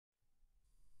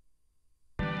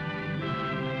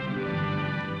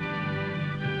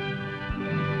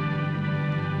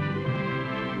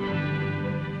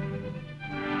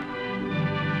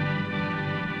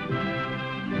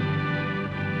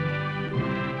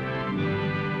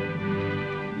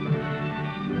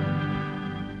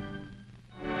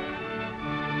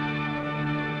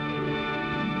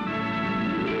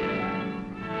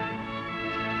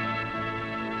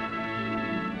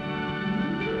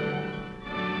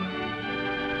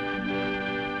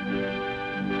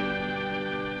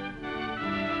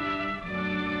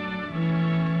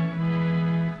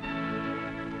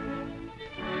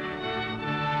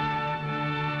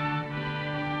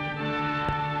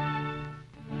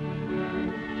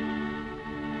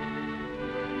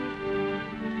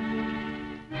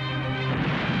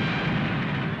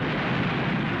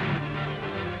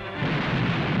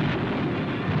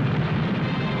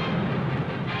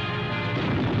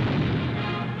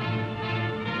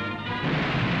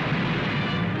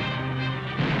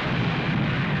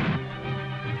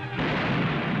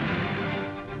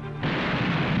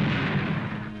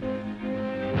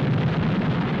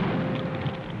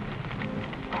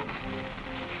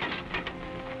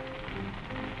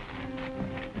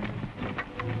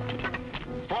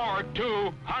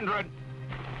200.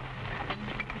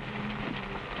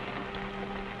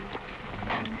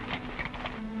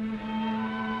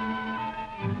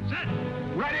 Set.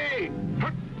 Ready.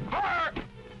 Fire.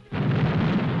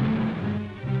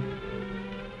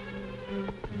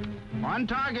 On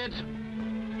target.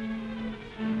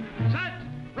 Set.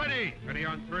 Ready. Ready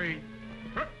on 3.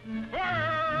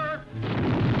 Fire.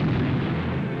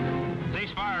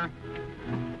 Cease fire.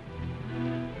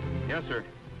 Yes, sir.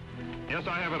 Yes,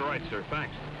 I have it right, sir.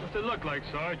 Thanks. What's it look like,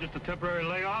 Sarge? Just a temporary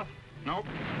layoff? Nope.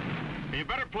 You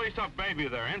better police up Baby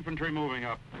there. Infantry moving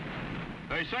up.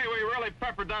 They say we really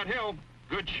peppered that hill.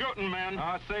 Good shooting, men.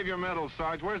 Save your medals,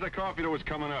 Sarge. Where's the coffee that was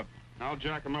coming up? I'll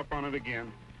jack them up on it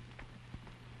again.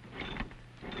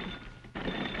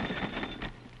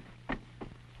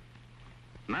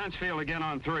 Mansfield again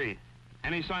on 3.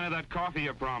 Any sign of that coffee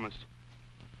you promised?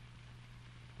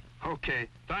 Okay,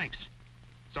 thanks.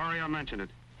 Sorry I mentioned it.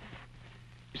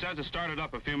 He says it started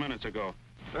up a few minutes ago.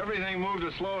 If everything moved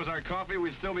as slow as our coffee,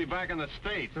 we'd still be back in the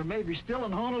States. Or maybe still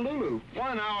in Honolulu.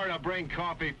 1 hour to bring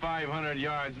coffee 500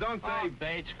 yards, don't they? Oh,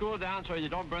 Bates, cool down so you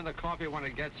don't burn the coffee when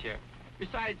it gets here.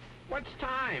 Besides, what's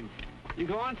time? You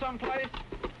going someplace?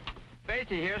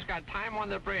 Batesy here's got time on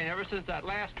the brain ever since that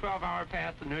last 12-hour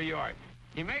pass to New York.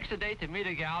 He makes a date to meet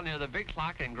a gal near the big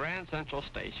clock in Grand Central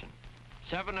Station.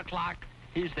 7 o'clock,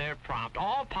 he's there prompt,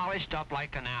 all polished up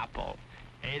like an apple.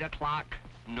 8 o'clock,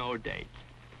 no date.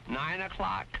 9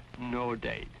 o'clock, no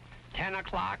date. 10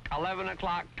 o'clock, 11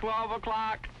 o'clock, 12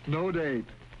 o'clock. No date.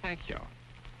 Thank you.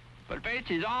 But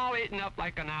Batesy's all eaten up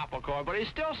like an apple core, but he's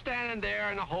still standing there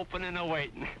and a-hoping and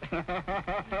a-waiting.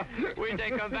 We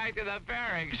take him back to the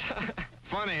barracks.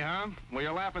 Funny, huh? Well,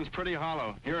 your laughing's pretty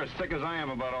hollow. You're as sick as I am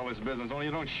about all this business, only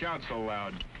you don't shout so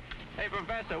loud. Hey,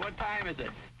 Professor, what time is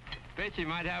it? Batesy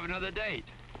might have another date.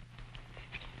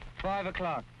 5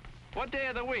 o'clock. What day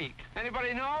of the week?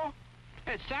 Anybody know?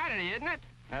 It's Saturday, isn't it?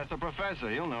 That's the professor,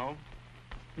 he'll know.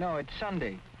 No, it's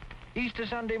Sunday. Easter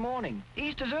Sunday morning.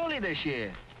 Easter's early this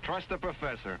year. Trust the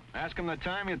professor. Ask him the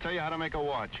time, he'll tell you how to make a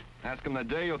watch. Ask him the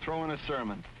day, he'll throw in a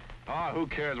sermon. Who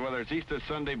cares whether it's Easter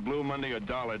Sunday, Blue Monday, or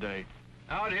Dollar Day?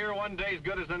 Out here, one day's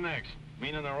good as the next,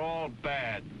 meaning they're all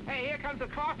bad. Hey, here comes the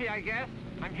coffee, I guess.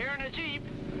 I'm hearing a Jeep.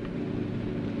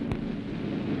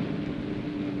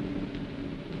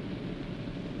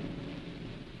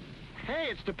 Hey,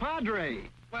 it's the Padre.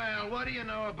 Well, what do you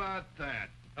know about that?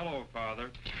 Hello, Father.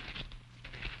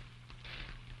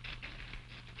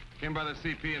 Came by the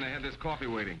CP and they had this coffee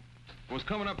waiting. It was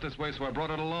coming up this way, so I brought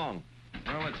it along.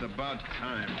 Well, it's about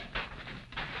time.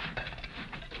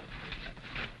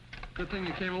 Good thing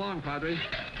you came along, Padre.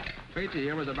 Batesy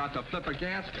here was about to flip a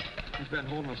gasket. He's been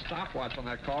holding a stopwatch on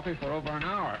that coffee for over an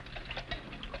hour.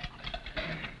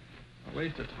 At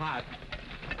least it's hot.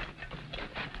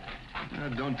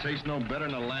 That don't taste no better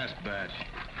than the last batch.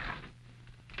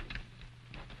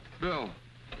 Bill,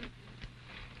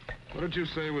 what did you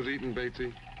say was eating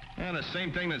Batesy? The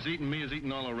same thing that's eating me is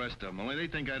eating all the rest of them, only they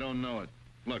think I don't know it.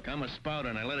 Look, I'm a spouter,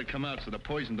 and I let it come out so the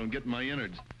poison don't get in my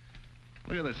innards.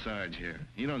 Look at the Sarge here.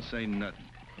 He don't say nothing,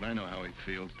 but I know how he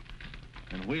feels.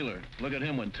 And Wheeler, look at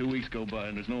him when 2 weeks go by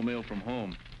and there's no mail from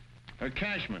home. Or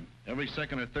Cashman, every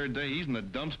second or third day he's in the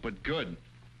dumps, but good.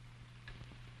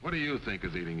 What do you think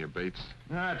is eating you, Bates?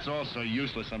 That's all so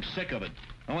useless. I'm sick of it.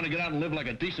 I want to get out and live like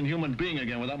a decent human being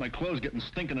again without my clothes getting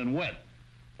stinking and wet.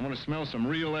 I want to smell some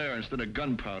real air instead of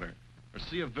gunpowder. Or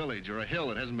see a village or a hill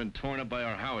that hasn't been torn up by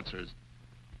our howitzers.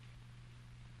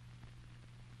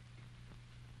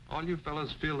 All you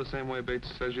fellas feel the same way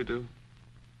Bates says you do?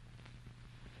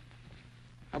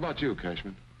 How about you,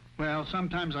 Cashman? Well,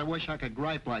 sometimes I wish I could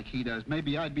gripe like he does.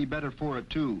 Maybe I'd be better for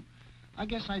it, too. I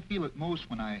guess I feel it most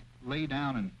when I lay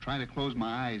down and try to close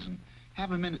my eyes and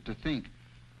have a minute to think.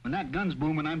 When that gun's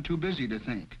booming, I'm too busy to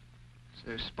think. Is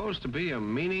there supposed to be a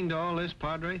meaning to all this,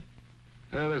 Padre?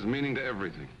 Yeah, there's meaning to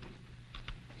everything.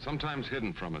 Sometimes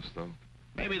hidden from us, though.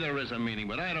 Maybe there is a meaning,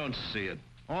 but I don't see it.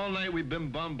 All night we've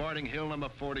been bombarding hill number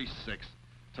 46.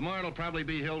 Tomorrow it'll probably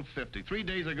be hill 50. 3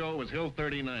 days ago it was hill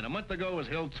 39. A month ago it was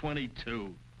hill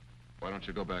 22. Why don't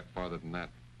you go back farther than that?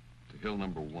 To hill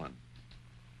number 1.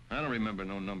 I don't remember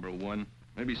no number 1.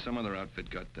 Maybe some other outfit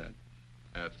got that.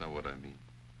 That's not what I mean.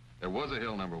 There was a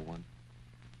hill number 1.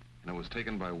 And it was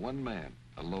taken by one man,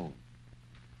 alone.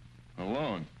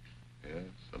 Alone? Yes,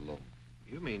 alone.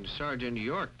 You mean Sergeant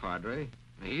York, Padre.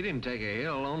 He didn't take a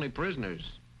hill, only prisoners.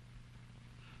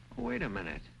 Oh, wait a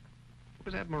minute. What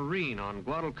was that Marine on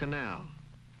Guadalcanal?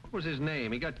 What was his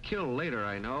name? He got killed later,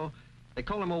 I know. They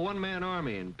called him a one-man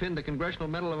army and pinned the Congressional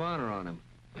Medal of Honor on him.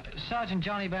 Sergeant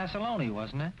Johnny Vassaloni,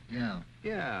 wasn't it? Yeah.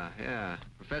 Yeah.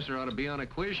 Professor ought to be on a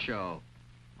quiz show.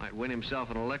 Might win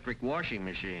himself an electric washing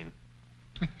machine.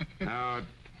 No,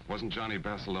 it wasn't Johnny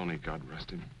Basilone, God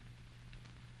rest him.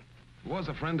 It was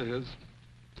a friend of his.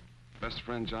 Best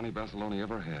friend Johnny Basilone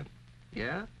ever had.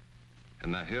 Yeah?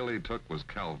 And the hill he took was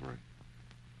Calvary.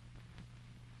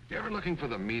 If you're ever looking for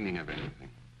the meaning of anything,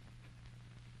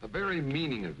 the very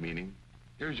meaning of meaning,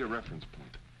 here's your reference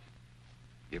point.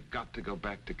 You've got to go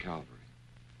back to Calvary.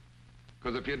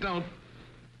 Because if you don't,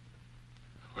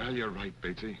 well, you're right,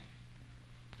 Batesy.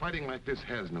 Fighting like this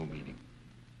has no meaning.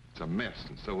 It's a mess,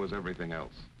 and so is everything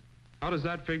else. How does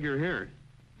that figure here?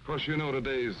 Of course, you know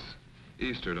today's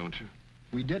Easter, don't you?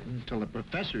 We didn't till the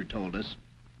professor told us.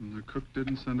 The cook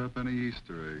didn't send up any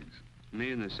Easter eggs.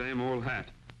 Me in the same old hat.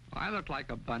 I look like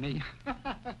a bunny.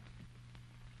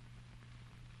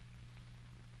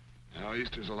 Now,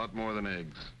 Easter's a lot more than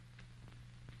eggs.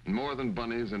 And more than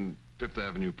bunnies and Fifth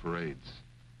Avenue parades.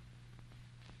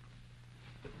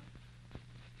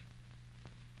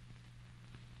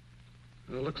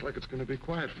 Well, it looks like it's going to be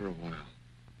quiet for a while.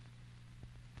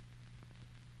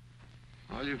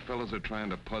 All you fellas are trying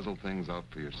to puzzle things out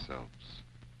for yourselves.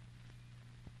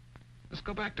 Let's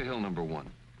go back to hill number 1.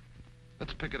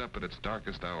 Let's pick it up at its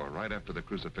darkest hour, right after the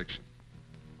crucifixion,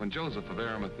 when Joseph of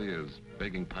Arimathea is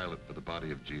begging Pilate for the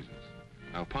body of Jesus.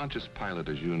 Now, Pontius Pilate,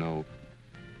 as you know,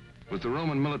 was the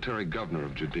Roman military governor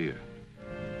of Judea.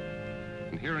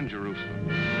 And here in Jerusalem...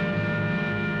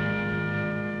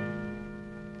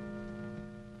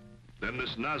 Then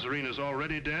this Nazarene is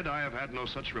already dead? I have had no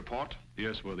such report.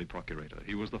 Yes, worthy procurator.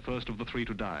 He was the first of the 3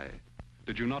 to die.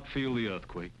 Did you not feel the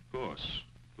earthquake? Of course.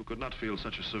 Who could not feel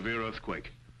such a severe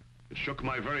earthquake? It shook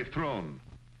my very throne.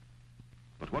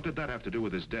 But what did that have to do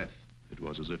with his death? It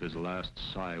was as if his last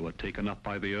sigh were taken up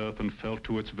by the earth and fell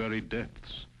to its very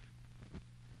depths.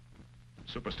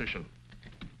 Superstition.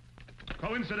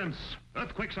 Coincidence.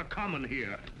 Earthquakes are common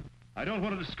here. I don't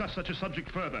want to discuss such a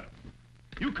subject further.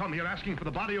 You come here asking for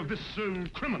the body of this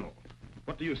criminal.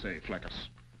 What do you say, Flaccus?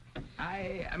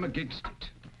 I am against it.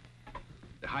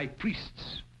 The high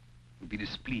priests will be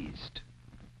displeased.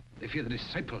 They fear the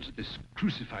disciples of this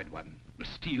crucified one will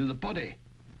steal the body.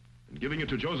 And giving it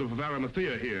to Joseph of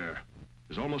Arimathea here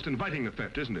is almost inviting the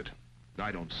theft, isn't it?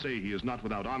 I don't say he is not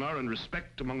without honor and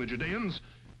respect among the Judeans.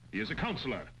 He is a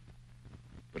counselor.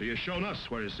 But he has shown us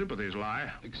where his sympathies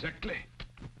lie. Exactly.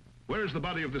 Where is the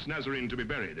body of this Nazarene to be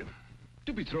buried?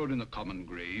 To be thrown in the common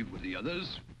grave with the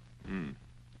others.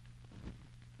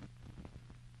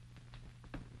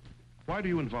 Why do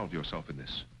you involve yourself in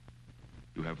this?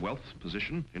 You have wealth,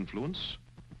 position, influence.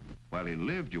 While he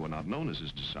lived, you were not known as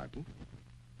his disciple.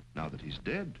 Now that he's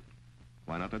dead,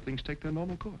 why not let things take their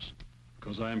normal course?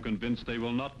 Because I am convinced they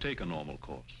will not take a normal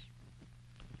course.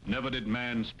 Never did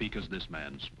man speak as this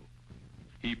man spoke.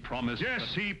 He promised...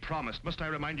 Yes, he promised. Must I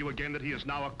remind you again that he is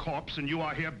now a corpse and you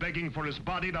are here begging for his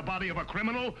body, the body of a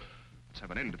criminal? Let's have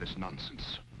an end to this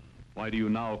nonsense. Why do you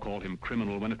now call him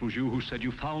criminal when it was you who said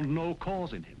you found no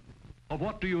cause in him? Of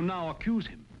what do you now accuse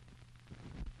him?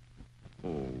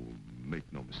 Oh,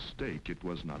 make no mistake, it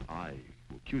was not I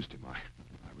who accused him.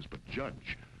 I was but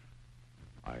judge.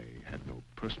 I had no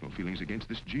personal feelings against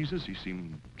this Jesus. He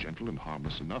seemed gentle and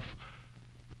harmless enough.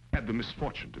 Had the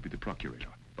misfortune to be the procurator.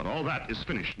 But all that is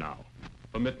finished now.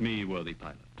 Permit me, worthy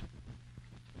Pilate.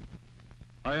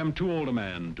 I am too old a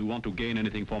man to want to gain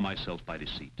anything for myself by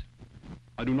deceit.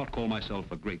 I do not call myself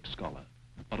a great scholar,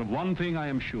 but of one thing I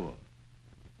am sure.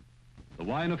 The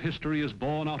wine of history is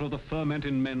born out of the ferment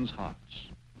in men's hearts.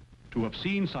 To have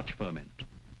seen such ferment,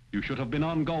 you should have been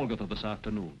on Golgotha this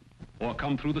afternoon, or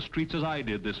come through the streets as I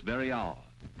did this very hour.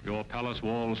 Your palace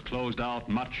walls closed out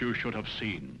much you should have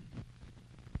seen.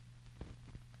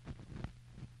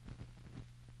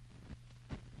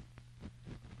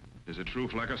 Is it true,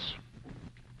 Flaccus?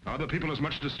 Are the people as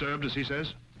much disturbed as he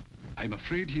says? I'm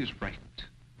afraid he is right,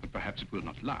 but perhaps it will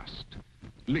not last.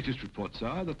 Latest reports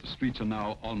are that the streets are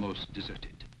now almost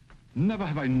deserted. Never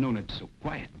have I known it so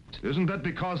quiet. Isn't that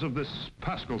because of this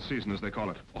Paschal season, as they call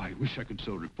it? Oh, I wish I could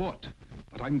so report,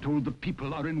 but I'm told the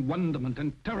people are in wonderment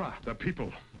and terror. The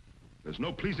people? There's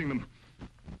no pleasing them.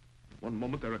 One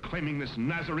moment they're acclaiming this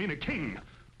Nazarene a king.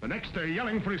 The next they're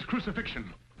yelling for his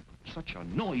crucifixion. Such a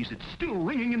noise, it's still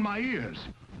ringing in my ears.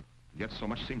 Yet so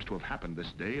much seems to have happened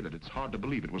this day that it's hard to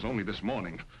believe it was only this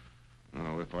morning.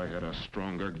 Oh, if I had a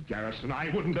stronger garrison,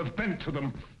 I wouldn't have bent to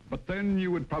them. But then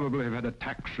you would probably have had a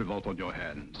tax revolt on your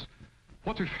hands.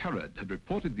 What if Herod had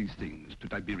reported these things to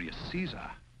Tiberius Caesar?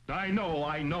 I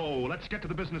know. Let's get to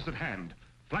the business at hand.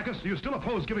 Flaccus, do you still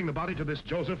oppose giving the body to this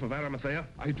Joseph of Arimathea?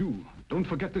 I do. Don't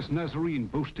forget this Nazarene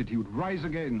boasted he would rise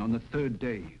again on the 3rd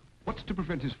day. What's to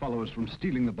prevent his followers from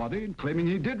stealing the body and claiming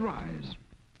he did rise?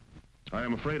 I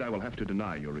am afraid I will have to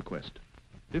deny your request.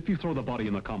 If you throw the body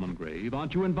in the common grave,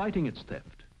 aren't you inviting its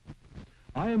theft?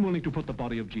 I am willing to put the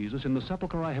body of Jesus in the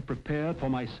sepulchre I have prepared for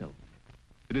myself.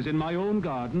 It is in my own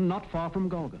garden, not far from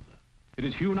Golgotha. It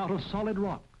is hewn out of solid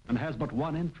rock and has but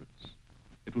one entrance.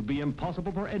 It would be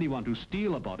impossible for anyone to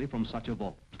steal a body from such a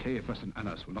vault. Caiaphas and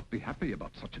Annas will not be happy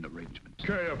about such an arrangement.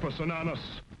 Caiaphas and Annas.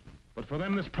 But for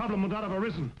them, this problem would not have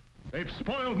arisen. They've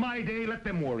spoiled my day. Let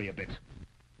them worry a bit.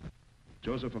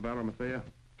 Joseph of Arimathea,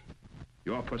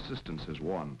 your persistence has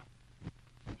won.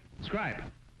 Scribe,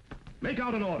 make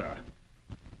out an order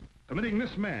permitting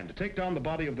this man to take down the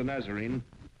body of the Nazarene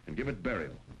and give it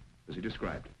burial, as he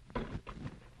described.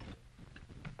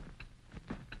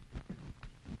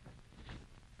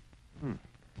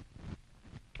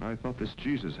 I thought this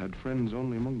Jesus had friends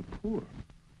only among the poor.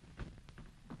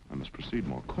 I must proceed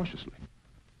more cautiously.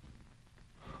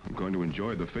 I'm going to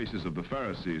enjoy the faces of the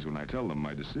Pharisees when I tell them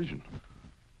my decision.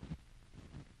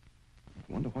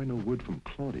 I wonder why no word from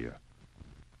Claudia.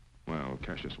 Well,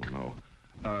 Cassius will know.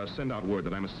 Send out word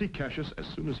that I must see Cassius as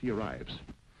soon as he arrives.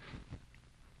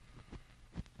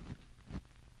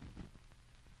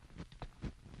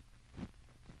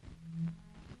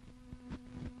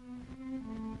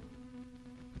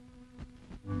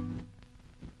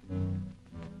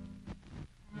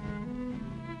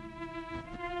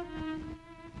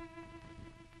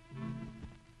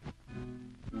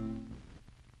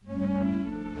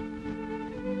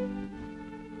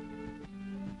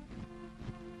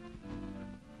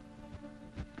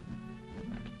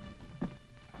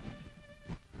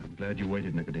 Glad you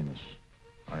waited, Nicodemus.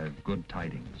 I have good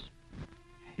tidings.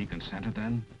 He consented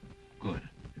then? Good.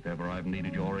 If ever I've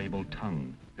needed your able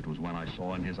tongue, it was when I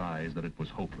saw in his eyes that it was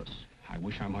hopeless. I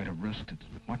wish I might have risked it.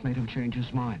 What made him change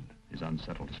his mind? His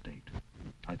unsettled state.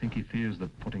 I think he fears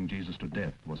that putting Jesus to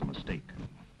death was a mistake.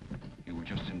 You were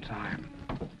just in time.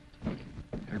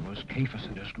 There goes Caiaphas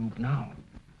and his group now.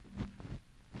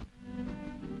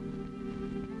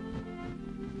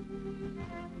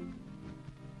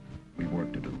 We've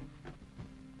work to do.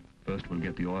 First, we'll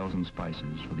get the oils and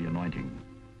spices for the anointing.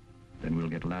 Then we'll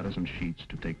get ladders and sheets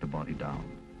to take the body down.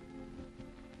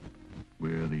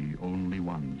 We're the only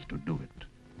ones to do it.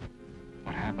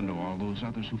 What happened to all those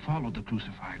others who followed the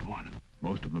crucified one?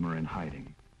 Most of them are in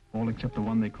hiding, all except the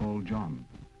one they call John.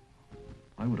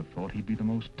 I would have thought he'd be the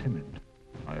most timid.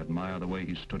 I admire the way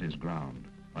he stood his ground.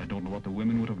 I don't know what the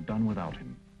women would have done without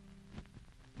him.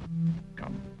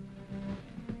 Come.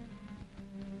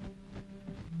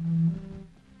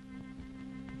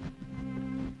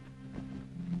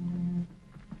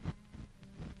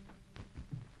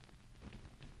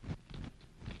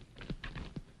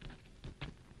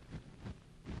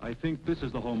 I think this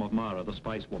is the home of Mara, the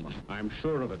spice woman. I'm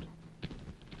sure of it.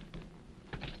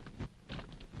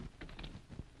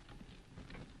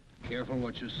 Careful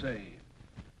what you say.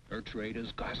 Her trade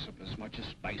is gossip as much as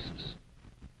spices.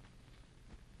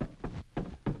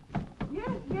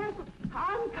 Yes,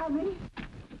 I'm coming.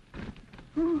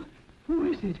 Who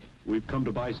is it? We've come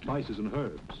to buy spices and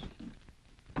herbs.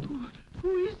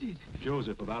 Who is it?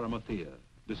 Joseph of Arimathea.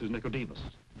 This is Nicodemus.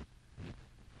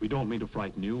 We don't mean to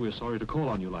frighten you. We're sorry to call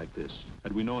on you like this.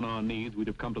 Had we known our needs, we'd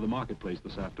have come to the marketplace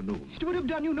this afternoon. It would have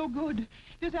done you no good.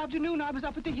 This afternoon I was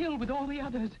up at the hill with all the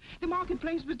others. The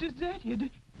marketplace was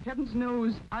deserted. Heavens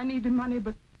knows I needed money,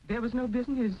 but there was no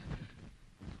business.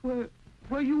 Were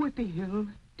you at the hill?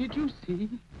 Did you see?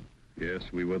 Yes,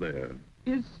 we were there.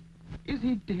 Is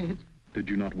he dead? Did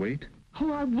you not wait?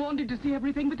 Oh, I wanted to see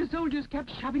everything, but the soldiers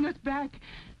kept shoving us back.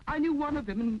 I knew one of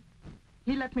them, and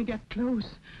he let me get close.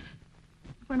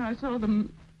 When I saw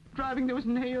them driving those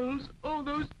nails, oh,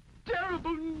 those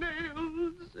terrible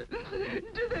nails.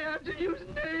 Do they have to use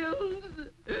nails?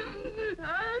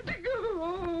 I have to go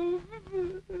home.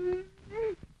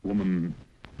 Woman,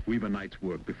 we've a night's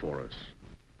work before us.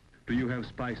 Do you have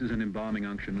spices and embalming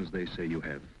unction as they say you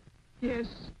have? Yes,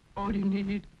 all you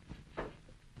need.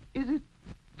 Is it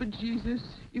for Jesus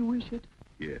you wish it?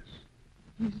 Yes.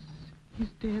 He's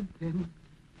dead then.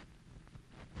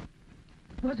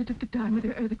 Was it at the time of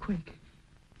the earthquake?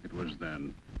 It was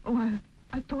then. Oh,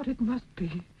 I thought it must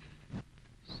be.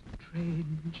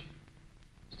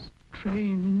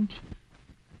 Strange.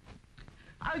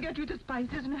 I'll get you the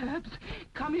spices and herbs.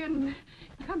 Come in.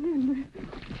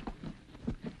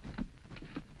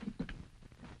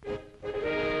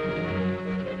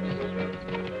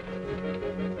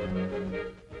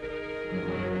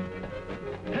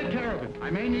 Take care of him.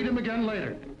 I may need him again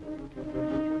later.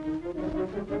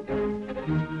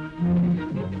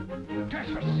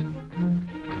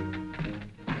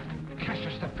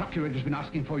 Cassius, the procurator's been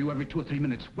asking for you every 2 or 3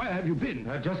 minutes. Where have you been?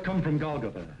 I've just come from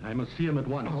Golgotha. I must see him at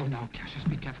once. Oh, now, Cassius,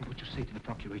 be careful what you say to the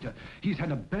procurator. He's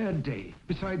had a bad day.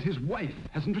 Besides, his wife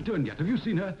hasn't returned yet. Have you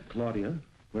seen her? Claudia?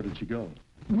 Where did she go?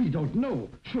 We don't know.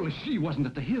 Surely she wasn't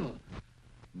at the Hill.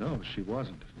 No, she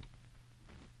wasn't.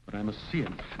 But I must see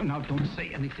him. And now, don't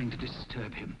say anything to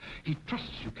disturb him. He trusts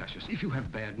you, Cassius. If you have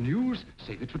bad news,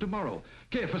 save it for tomorrow.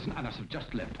 Caiaphas and Annas have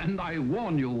just left, and I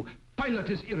warn you, Pilate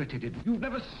is irritated. You've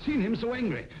never seen him so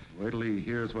angry. Wait till he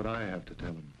hears what I have to tell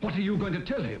him. What are you going to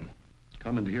tell him?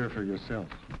 Come and hear for yourself.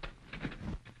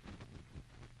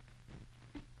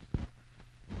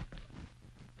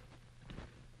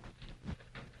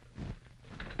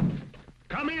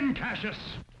 Come in, Cassius.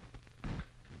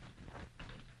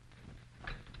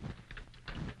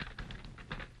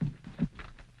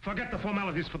 Forget the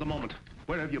formalities for the moment.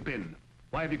 Where have you been?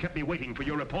 Why have you kept me waiting for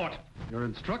your report? Your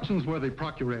instructions, worthy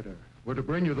procurator, were to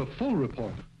bring you the full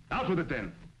report. Out with it,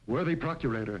 then. Worthy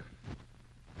procurator.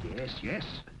 Yes, yes.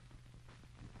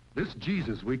 This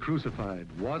Jesus we crucified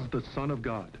was the Son of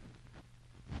God.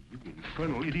 You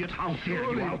infernal idiot, how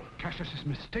dare you? Cassius is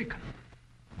mistaken.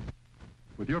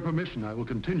 With your permission, I will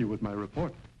continue with my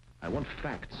report. I want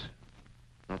facts,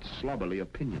 not slobberly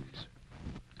opinions.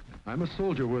 I'm a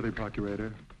soldier, worthy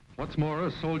procurator. What's more,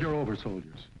 a soldier over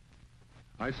soldiers.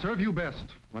 I serve you best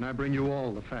when I bring you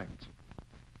all the facts.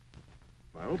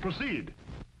 Well, proceed.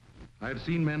 I've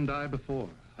seen men die before.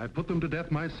 I've put them to death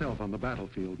myself on the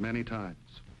battlefield many times.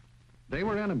 They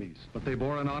were enemies, but they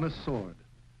bore an honest sword.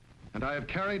 And I have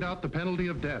carried out the penalty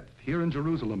of death here in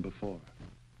Jerusalem before.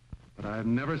 But I have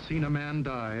never seen a man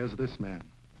die as this man.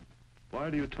 Why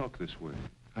do you talk this way?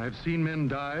 I've seen men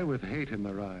die with hate in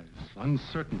their eyes,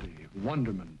 uncertainty,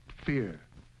 wonderment, fear.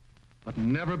 But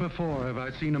never before have I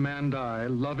seen a man die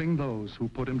loving those who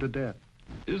put him to death.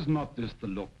 Is not this the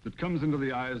look that comes into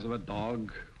the eyes of a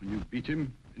dog when you beat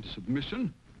him into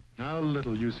submission? How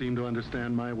little you seem to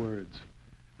understand my words.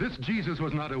 This Jesus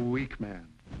was not a weak man.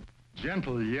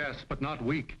 Gentle, yes, but not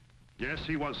weak. Yes,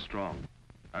 he was strong.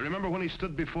 I remember when he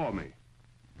stood before me,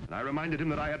 and I reminded him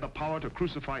that I had the power to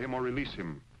crucify him or release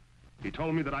him. He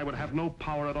told me that I would have no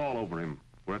power at all over him,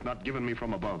 were it not given me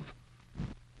from above.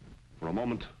 For a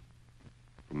moment,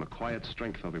 from the quiet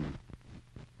strength of him,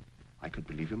 I could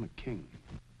believe him a king.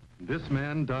 This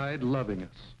man died loving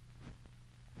us.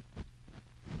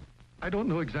 I don't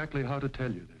know exactly how to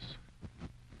tell you this.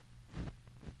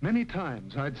 Many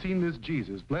times I'd seen this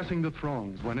Jesus blessing the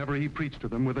throngs whenever he preached to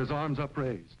them with his arms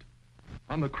upraised.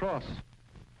 On the cross,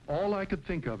 all I could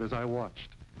think of as I watched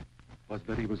was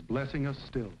that he was blessing us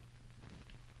still.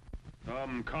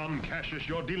 Come, Cassius,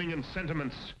 you're dealing in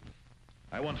sentiments.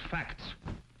 I want facts.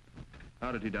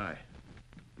 How did he die?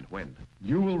 And when?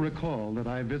 You will recall that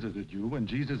I visited you when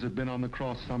Jesus had been on the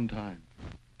cross some time.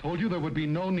 Told you there would be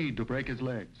no need to break his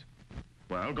legs.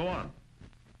 Well, go on.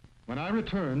 When I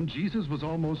returned, Jesus was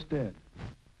almost dead.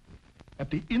 At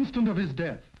the instant of his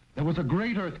death, there was a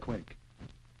great earthquake.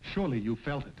 Surely you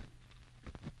felt it.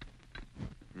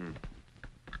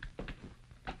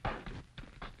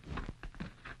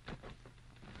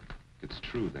 It's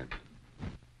true, then.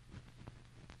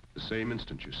 The same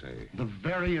instant, you say? The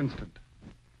very instant.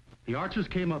 The archers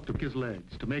came up to his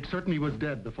legs to make certain he was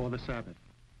dead before the Sabbath.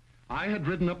 I had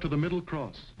ridden up to the middle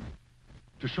cross.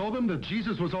 To show them that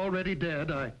Jesus was already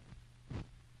dead,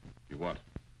 You what?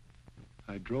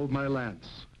 I drove my lance.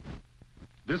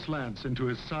 This lance into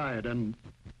his side and...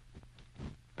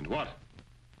 And what?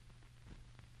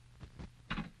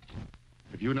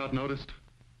 Have you not noticed?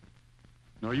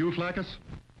 Nor you, Flaccus?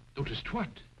 Noticed what?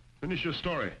 Finish your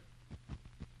story.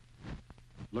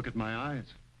 Look at my eyes.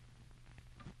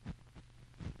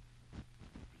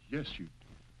 Yes, you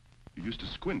used to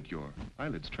squint. Your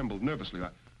eyelids trembled nervously.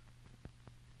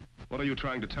 What are you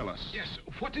trying to tell us? Yes,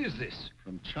 what is this?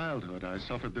 From childhood, I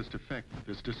suffered this defect,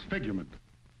 this disfigurement.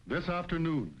 This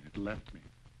afternoon, it left me.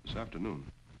 This afternoon?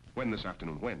 When this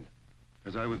afternoon? When?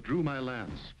 As I withdrew my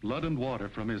lance, blood and water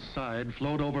from his side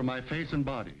flowed over my face and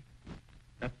body.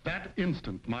 At that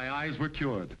instant, my eyes were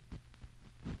cured.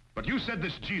 But you said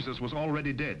this Jesus was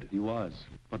already dead. He was,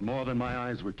 but more than my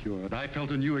eyes were cured, I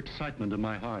felt a new excitement in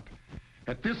my heart.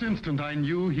 At this instant, I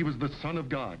knew he was the Son of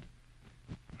God.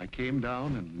 I came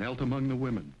down and knelt among the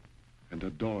women and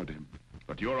adored him.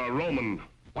 But you're a Roman.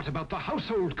 What about the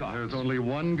household gods? There's only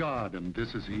one God, and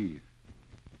this is he.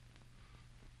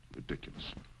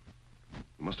 Ridiculous.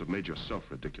 You must have made yourself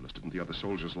ridiculous. Didn't the other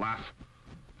soldiers laugh?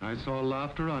 I saw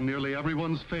laughter on nearly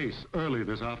everyone's face early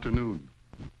this afternoon.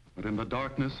 But in the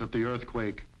darkness of the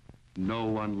earthquake, no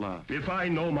one laughed. If I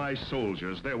know my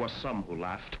soldiers, there were some who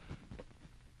laughed.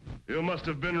 You must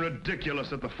have been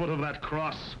ridiculous at the foot of that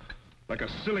cross, like a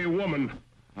silly woman.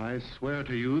 I swear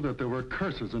to you that there were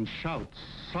curses and shouts,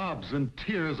 sobs and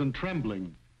tears and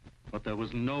trembling, but there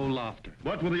was no laughter.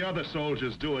 What were the other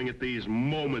soldiers doing at these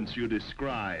moments you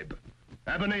describe?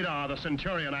 Abinadar, the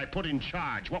centurion I put in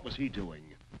charge, what was he doing?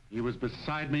 He was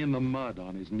beside me in the mud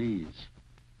on his knees.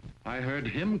 I heard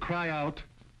him cry out,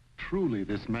 truly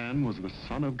this man was the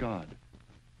Son of God.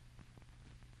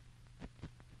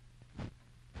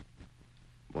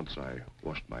 Once I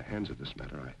washed my hands of this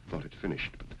matter, I thought it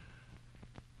finished, but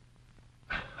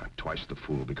I'm twice the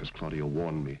fool because Claudia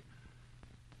warned me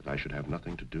that I should have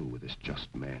nothing to do with this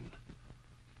just man.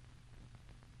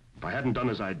 If I hadn't done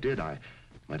as I did, I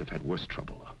might have had worse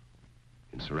trouble.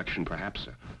 Insurrection, perhaps.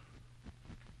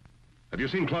 Have you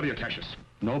seen Claudia, Cassius?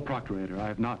 No, Procurator, I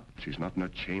have not. She's not in her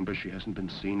chamber. She hasn't been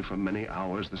seen for many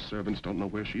hours. The servants don't know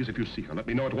where she is. If you see her, let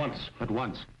me know at once. At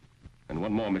once. And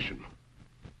one more mission.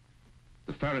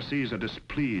 The Pharisees are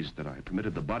displeased that I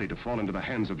permitted the body to fall into the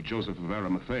hands of Joseph of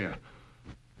Arimathea.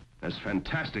 As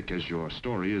fantastic as your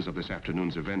story is of this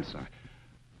afternoon's events,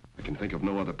 I can think of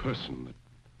no other person that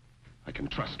I can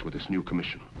trust with this new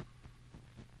commission.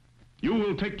 You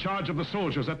will take charge of the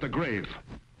soldiers at the grave.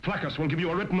 Flaccus will give you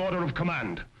a written order of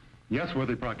command. Yes,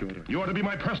 worthy Procurator. You are to be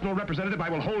my personal representative. I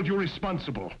will hold you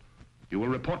responsible. You will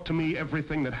report to me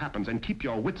everything that happens, and keep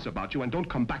your wits about you, and don't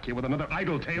come back here with another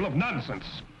idle tale of nonsense.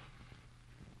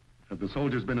 Have the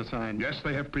soldiers been assigned? Yes,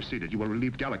 they have preceded. You will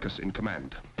relieve Gallicus in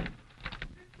command.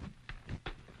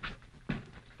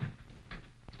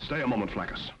 Stay a moment,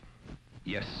 Flaccus.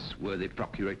 Yes, worthy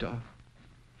Procurator.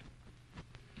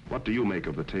 What do you make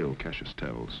of the tale Cassius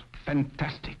tells?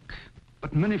 Fantastic.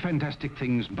 But many fantastic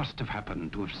things must have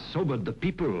happened to have sobered the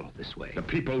people this way. The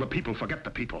people, forget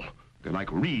the people. They're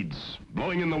like reeds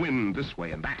blowing in the wind this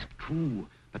way and that. True,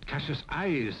 but Cassius'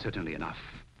 eyes, certainly enough,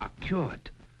 are cured.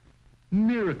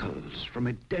 Miracles from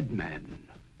a dead man.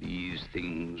 These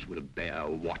things will bear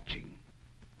watching.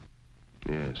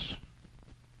 Yes.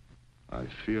 I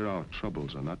fear our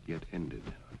troubles are not yet ended.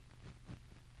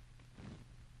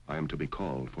 I am to be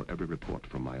called for every report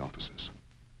from my officers.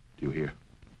 Do you hear?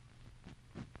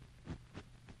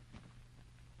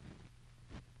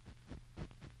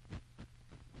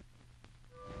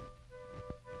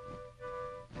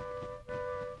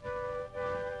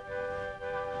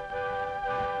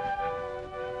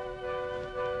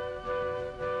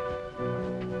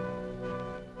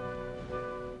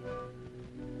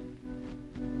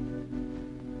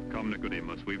 Come,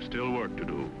 Nicodemus, we've still work to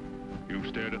do. You've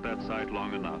stared at that sight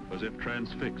long enough, as if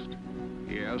transfixed.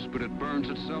 Yes, but it burns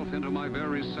itself into my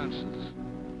very senses.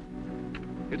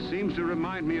 It seems to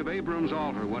remind me of Abraham's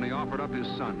altar when he offered up his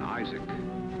son, Isaac.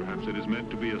 Perhaps it is meant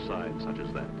to be a sign such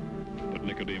as that. But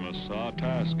Nicodemus, our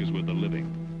task is with the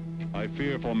living. I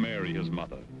fear for Mary, his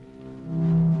mother.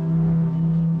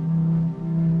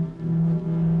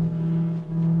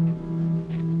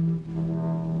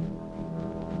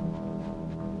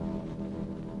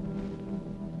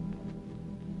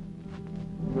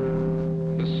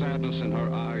 The sadness in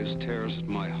her eyes tears at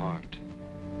my heart.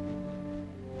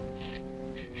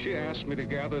 She asked me to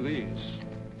gather these.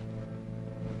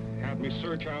 Had me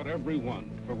search out every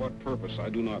one. For what purpose, I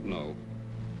do not know.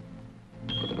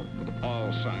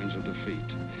 All signs of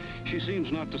defeat. She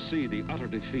seems not to see the utter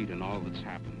defeat in all that's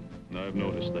happened. I've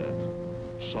noticed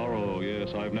that. Sorrow, yes,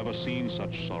 I've never seen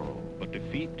such sorrow. But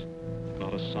defeat,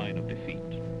 not a sign of defeat.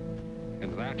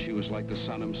 In that she was like the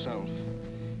Son himself.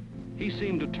 He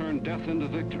seemed to turn death into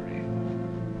victory.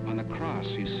 On the cross,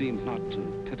 he seemed not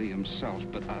to pity himself,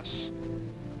 but us.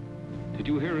 Did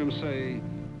you hear him say,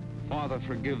 "Father,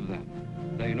 forgive them.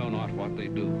 They know not what they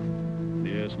do"?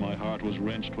 Yes, my heart was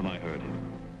wrenched when I heard him.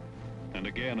 And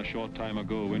again, a short time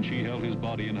ago, when she held his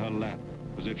body in her lap,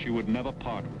 as if she would never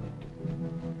part with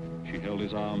it. She held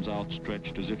his arms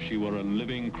outstretched as if she were a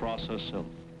living cross herself.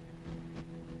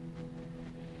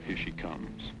 Here she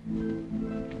comes.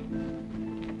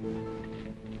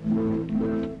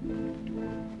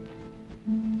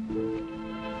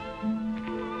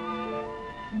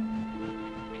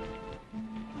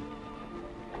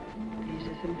 These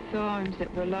are some thorns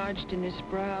that were lodged in his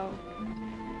brow.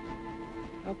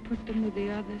 I'll put them with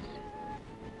the others.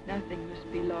 Nothing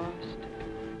must be lost.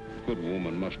 Good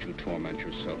woman, must you torment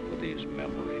yourself with these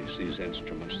memories, these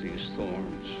instruments, these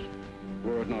thorns?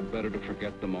 Were it not better to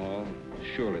forget them all?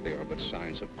 Surely they are but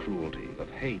signs of cruelty, of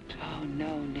hate. Oh,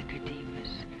 no,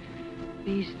 Nicodemus.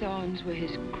 These thorns were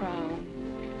his crown.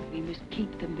 We must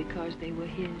keep them because they were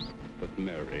his. But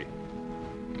Mary...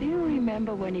 Do you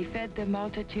remember when he fed the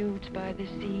multitudes by the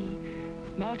sea,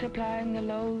 multiplying the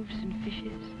loaves and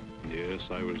fishes? Yes,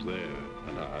 I was there.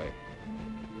 And I.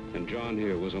 And John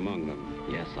here was among them.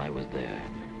 Yes, I was there.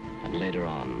 and later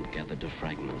on gathered the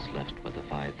fragments left by the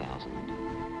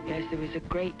 5,000. Yes, there was a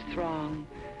great throng,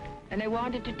 and they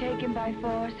wanted to take him by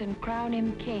force and crown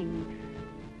him king.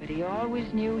 But he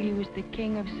always knew he was the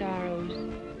king of sorrows,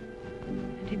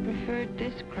 and he preferred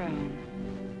this crown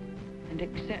and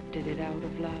accepted it out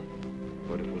of love.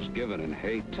 But it was given in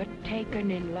hate. But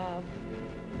taken in love.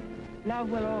 Love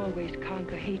will always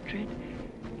conquer hatred.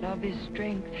 Love is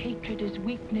strength, hatred is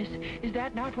weakness. Is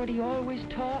that not what he always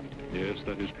taught? Yes,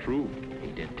 that is true.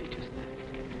 He did teach us that.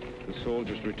 The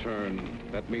soldiers return.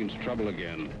 That means trouble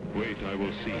again. Wait, I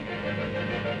will see.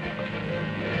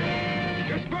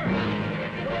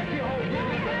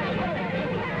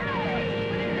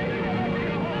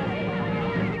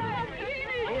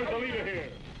 Who is the leader here?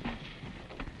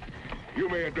 You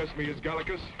may address me as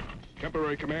Gallicus.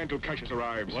 Temporary command till Cassius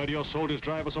arrives. Why do your soldiers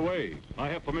drive us away? I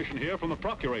have permission here from the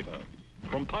procurator.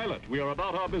 From Pilate, we are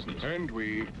about our business. And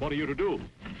we... What are you to do?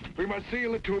 We must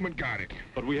seal the tomb and guard it.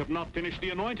 But we have not finished the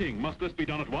anointing. Must this be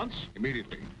done at once?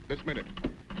 Immediately. This minute.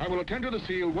 I will attend to the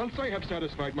seal once I have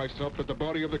satisfied myself that the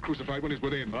body of the crucified one is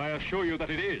within. I assure you that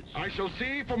it is. I shall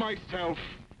see for myself.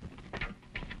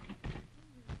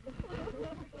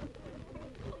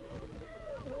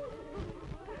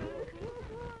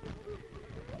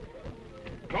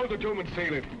 Close the tomb and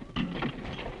seal it.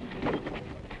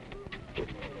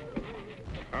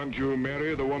 Aren't you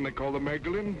Mary, the one they call the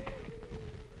Magdalene?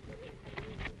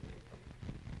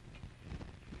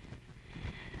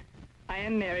 I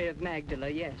am Mary of Magdala,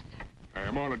 yes. I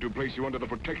am honored to place you under the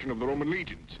protection of the Roman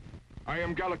legions. I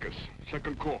am Gallicus,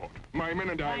 second cohort. My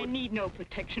men and I need no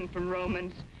protection from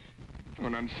Romans.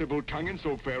 An uncivil tongue in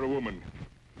so fair a woman.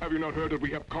 Have you not heard that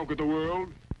we have conquered the world?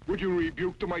 Would you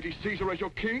rebuke the mighty Caesar as your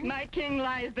king? My king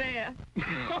lies there.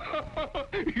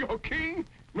 Your king?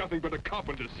 Nothing but a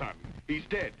carpenter's son. He's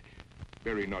dead.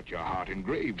 Bury not your heart in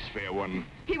graves, fair one.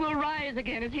 He will rise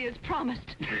again as he has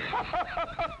promised.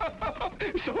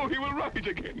 So he will rise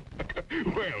again.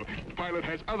 Well, Pilate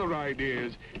has other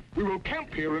ideas. We will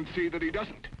camp here and see that he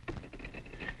doesn't.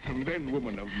 And then,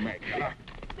 woman of Magdala.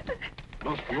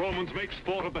 Must Romans make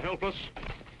sport of the helpless?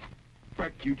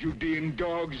 Back, you Judean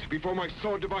dogs, before my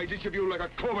sword divides each of you like a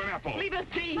cloven apple. Leave us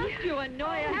be. Must you annoy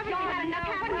us? Haven't you had enough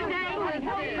for today?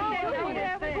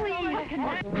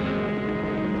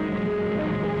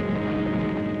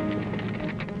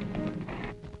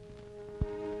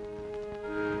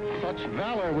 Such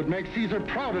valor would make Caesar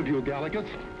proud of you, Gallicus.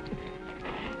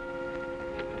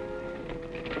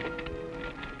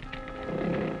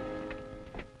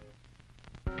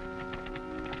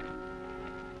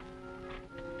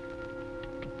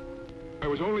 I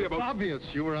was only about... Obvious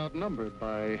you were outnumbered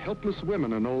by helpless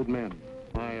women and old men.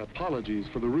 My apologies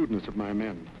for the rudeness of my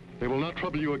men. They will not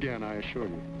trouble you again, I assure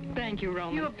you. Thank you,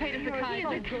 Roman. You have paid us a kind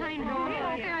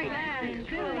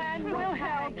will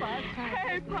help us.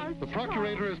 Help us. The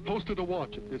procurator has posted a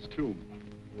watch at this tomb.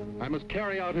 I must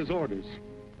carry out his orders,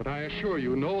 but I assure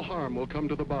you no harm will come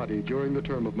to the body during the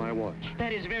term of my watch.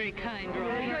 That is very kind,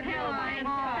 Roman.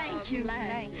 Thank you,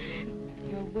 lad.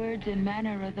 Your words and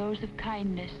manner are those of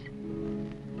kindness.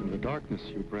 In the darkness,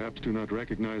 you perhaps do not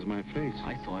recognize my face.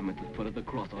 I saw him at the foot of the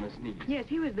cross on his knees. Yes,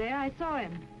 he was there. I saw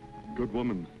him. Good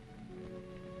woman.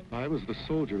 I was the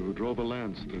soldier who drove a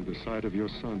lance through the side of your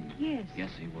son. Yes. Yes,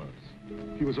 he was.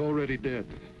 He was already dead,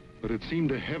 but it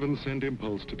seemed a heaven-sent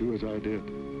impulse to do as I did.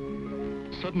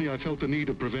 Suddenly, I felt the need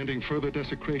of preventing further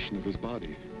desecration of his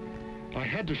body. I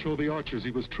had to show the archers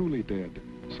he was truly dead,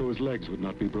 so his legs would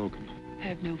not be broken.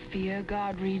 Have no fear,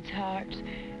 God reads hearts.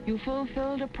 You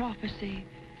fulfilled a prophecy.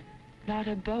 Not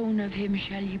a bone of him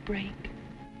shall ye break.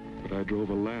 But I drove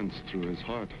a lance through his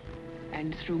heart.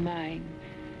 And through mine.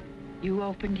 You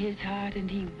opened his heart, and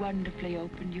he wonderfully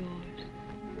opened yours.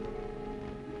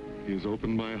 He has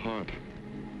opened my heart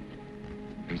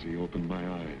as he opened my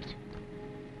eyes.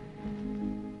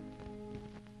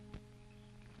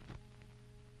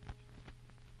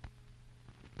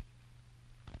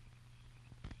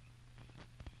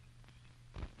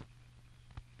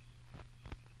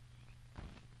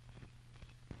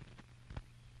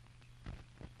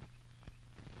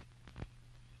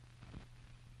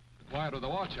 Quiet of the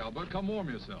watch, Albert. Come warm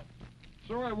yourself.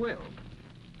 So I will.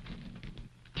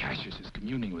 Cassius is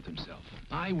communing with himself.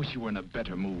 I wish you were in a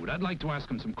better mood. I'd like to ask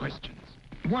him some questions.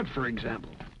 What, for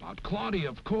example? About Claudia,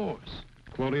 of course.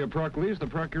 Claudia Procles, the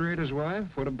procurator's wife?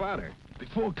 What about her?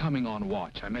 Before coming on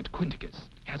watch, I met Quinticus.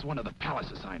 He has one of the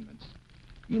palace assignments.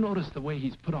 You notice the way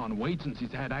he's put on weight since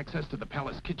he's had access to the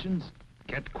palace kitchens?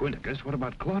 Get Quinticus. What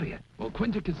about Claudia? Well,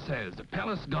 Quinticus says the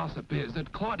palace gossip is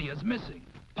that Claudia's missing.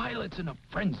 Pilate's in a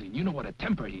frenzy, and you know what a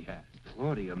temper he has.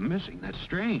 Claudia missing? That's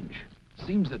strange.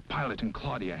 Seems that Pilate and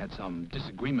Claudia had some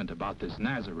disagreement about this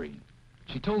Nazarene.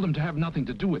 She told him to have nothing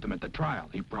to do with him at the trial.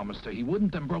 He promised her he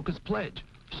wouldn't, then broke his pledge.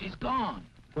 She's gone.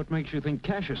 What makes you think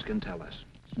Cassius can tell us?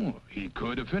 Well, he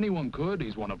could if anyone could.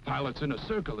 He's one of Pilate's inner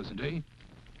circle, isn't he?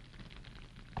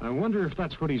 I wonder if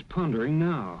that's what he's pondering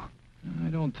now. I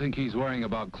don't think he's worrying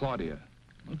about Claudia.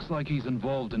 Looks like he's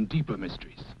involved in deeper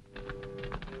mysteries.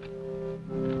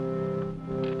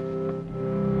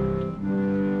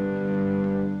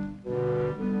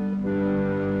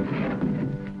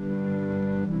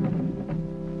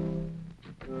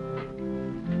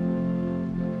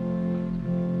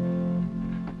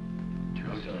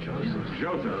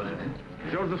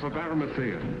 Joseph of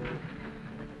Arimathea.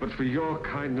 But for your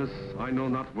kindness, I know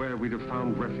not where we'd have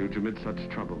found refuge amid such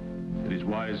trouble. It is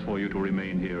wise for you to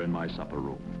remain here in my supper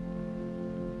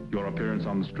room. Your appearance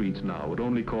on the streets now would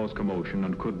only cause commotion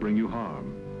and could bring you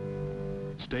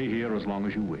harm. Stay here as long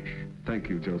as you wish. Thank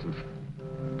you, Joseph.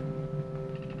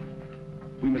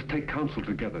 We must take counsel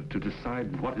together to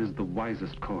decide what is the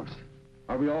wisest course.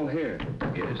 Are we all here?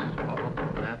 Yes, Paul.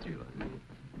 Matthew.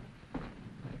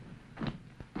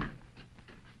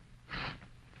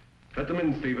 Let them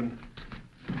in, Stephen.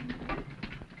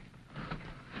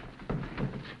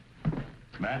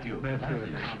 Matthew.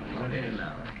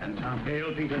 And Tom.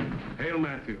 Hail, Peter. Hail,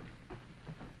 Matthew.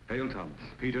 Hail, Thomas.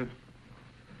 Peter.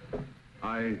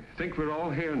 I think we're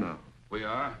all here now. We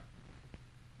are?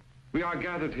 We are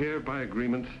gathered here by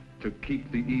agreement to keep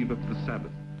the eve of the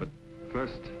Sabbath. But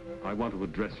first, I want to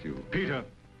address you. Peter,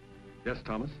 Yes,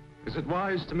 Thomas? is it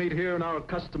wise to meet here in our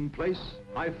accustomed place?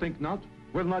 I think not.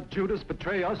 Will not Judas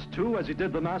betray us too, as he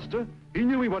did the Master? He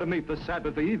knew he would meet the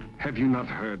Sabbath eve. Have you not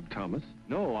heard, Thomas?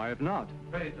 No, I have not.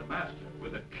 Paid the master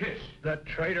with a kiss. That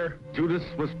traitor. Judas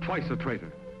was twice a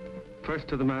traitor. First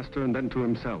to the Master and then to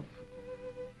himself.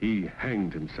 He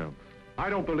hanged himself. I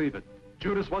don't believe it.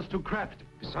 Judas was too crafty.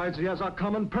 Besides, he has our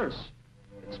common purse.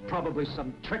 It's probably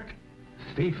some trick.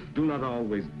 Thief, do not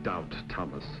always doubt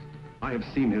Thomas. I have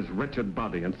seen his wretched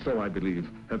body, and so, I believe,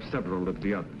 have several of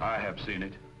the others. I have seen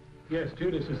it. Yes,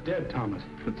 Judas is dead, Thomas.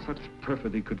 That such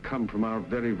perfidy could come from our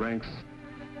very ranks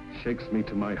shakes me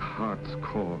to my heart's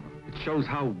core. It shows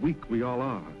how weak we all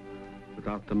are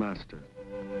without the Master.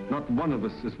 Not one of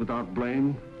us is without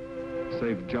blame,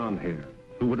 save John here,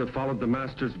 who would have followed the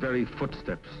Master's very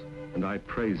footsteps, and I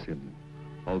praise him,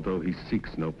 although he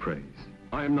seeks no praise.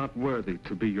 I am not worthy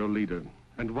to be your leader,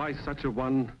 and why such a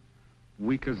one,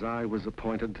 weak as I was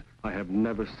appointed, I have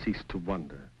never ceased to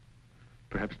wonder.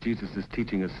 Perhaps Jesus is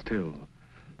teaching us still,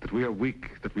 that we are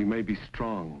weak, that we may be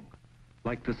strong,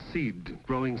 like the seed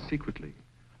growing secretly,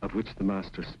 of which the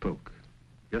Master spoke.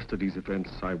 Yesterday's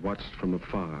events I watched from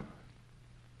afar,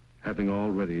 having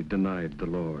already denied the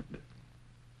Lord.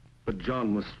 But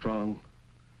John was strong,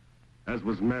 as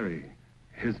was Mary,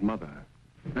 his mother,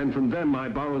 and from them I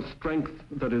borrow strength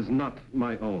that is not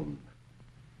my own.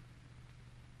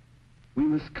 We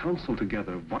must counsel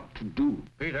together what to do.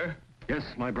 Peter? Yes,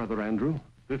 my brother Andrew?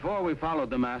 Before we followed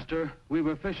the master, we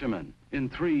were fishermen. In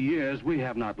 3 years, we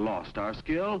have not lost our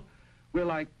skill. We're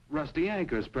like rusty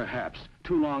anchors, perhaps,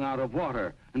 too long out of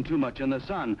water and too much in the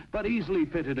sun, but easily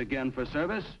fitted again for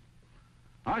service.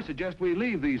 I suggest we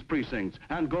leave these precincts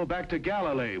and go back to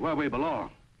Galilee, where we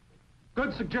belong.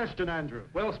 Good suggestion, Andrew.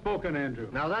 Well spoken, Andrew.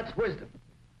 Now that's wisdom.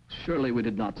 Surely we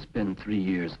did not spend 3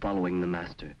 years following the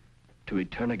Master to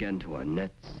return again to our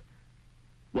nets.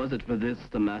 Was it for this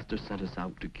the Master sent us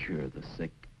out to cure the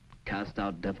sick, cast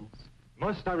out devils?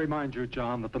 Must I remind you,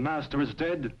 John, that the Master is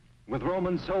dead, with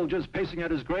Roman soldiers pacing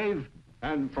at his grave,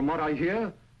 and from what I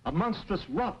hear, a monstrous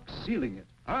rock sealing it.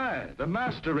 Aye, the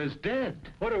master is dead.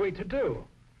 What are we to do?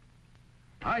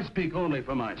 I speak only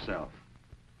for myself.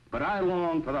 But I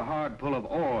long for the hard pull of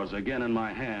oars again in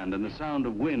my hand and the sound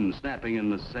of wind snapping in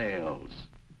the sails.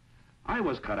 I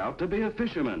was cut out to be a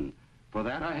fisherman. For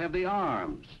that I have the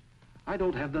arms. I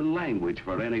don't have the language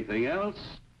for anything else.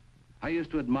 I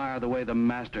used to admire the way the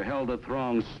Master held the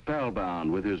throng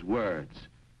spellbound with his words,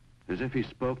 as if he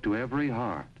spoke to every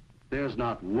heart. There's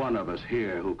not one of us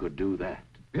here who could do that.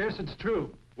 Yes, it's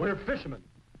true. We're fishermen.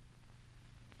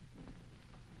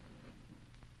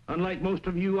 Unlike most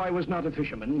of you, I was not a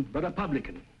fisherman, but a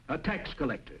publican, a tax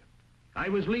collector. I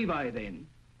was Levi then,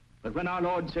 but when our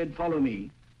Lord said, "Follow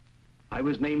me," I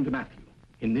was named Matthew.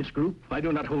 In this group, I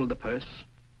do not hold the purse,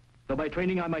 though by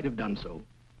training I might have done so.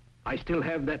 I still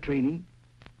have that training.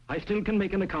 I still can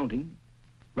make an accounting,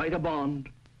 write a bond,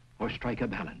 or strike a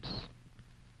balance.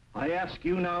 I ask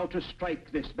you now to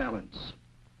strike this balance.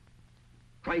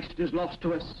 Christ is lost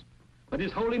to us, but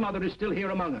his Holy Mother is still here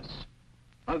among us,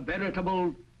 a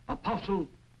veritable apostle,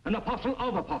 an apostle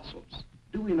of apostles.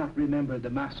 Do we not remember the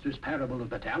Master's parable of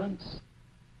the talents?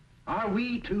 Are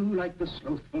we too like the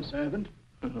slothful servant?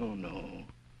 Oh, no.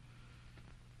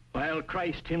 While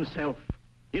Christ himself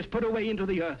is put away into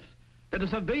the earth, let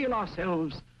us avail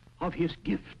ourselves of his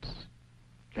gifts.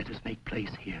 Let us make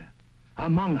place here,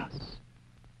 among us,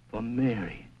 for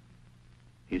Mary,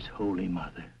 his holy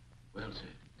mother. Well, sir,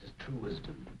 it is true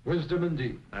wisdom. Wisdom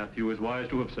indeed. Matthew is wise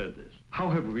to have said this. How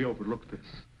have we overlooked this?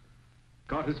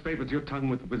 God has favored your tongue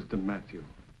with wisdom, Matthew.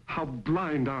 How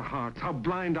blind our hearts, how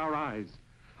blind our eyes.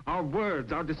 Our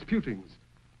words, our disputings,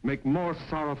 make more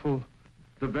sorrowful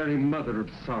the very mother of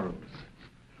sorrows.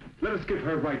 Let us give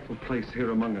her rightful place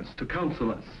here among us to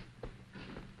counsel us.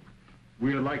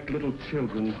 We are like little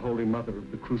children, Holy Mother of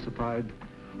the Crucified,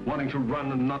 wanting to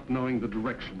run and not knowing the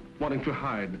direction, wanting to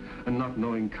hide and not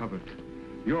knowing covert.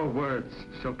 Your words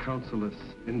shall counsel us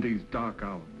in these dark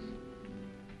hours.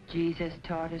 Jesus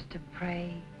taught us to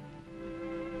pray,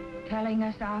 telling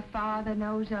us our Father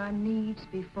knows our needs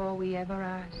before we ever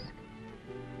ask.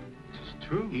 It's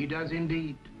true. He does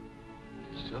indeed.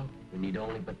 So, we need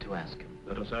only but to ask him.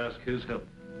 Let us ask his help.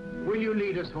 Will you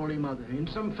lead us, Holy Mother, in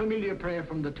some familiar prayer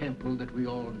from the temple that we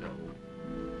all know?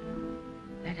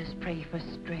 Let us pray for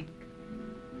strength.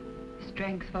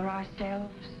 Strength for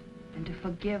ourselves and to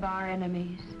forgive our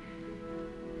enemies.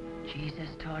 Jesus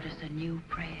taught us a new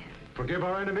prayer. Forgive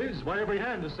our enemies. Why, every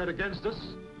hand is set against us.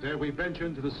 Dare we venture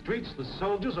into the streets, the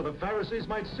soldiers or the Pharisees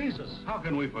might seize us. How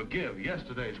can we forgive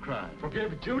yesterday's crime?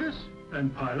 Forgive Judas?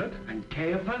 And Pilate? And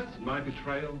Caiaphas? My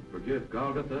betrayal? Forgive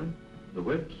Golgotha? The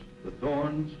whips? The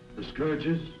thorns? The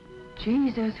scourges?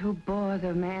 Jesus, who bore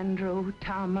them, Andrew,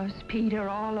 Thomas, Peter,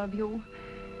 all of you,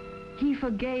 he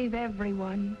forgave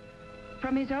everyone.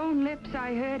 From his own lips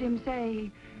I heard him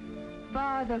say,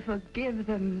 Father, forgive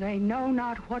them, they know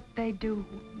not what they do.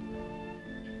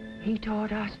 He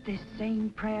taught us this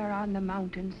same prayer on the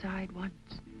mountainside once.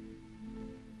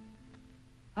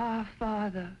 Our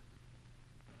Father,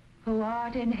 who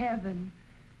art in heaven,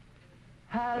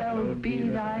 hallowed be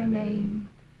thy name.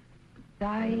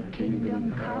 Thy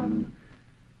kingdom come,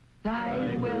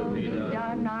 thy will be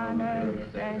done on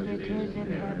earth as it is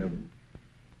in heaven.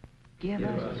 Give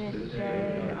us this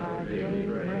day our daily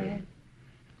bread,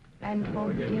 and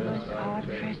forgive us our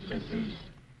trespasses,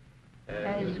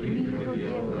 as we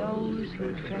forgive those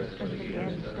who trespass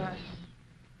against us.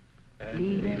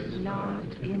 Lead us not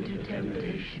into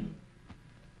temptation,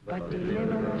 but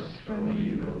deliver us from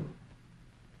evil.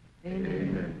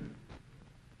 Amen.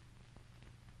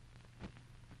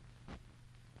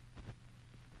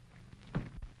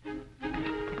 I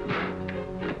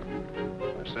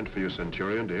sent for you,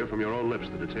 Centurion, to hear from your own lips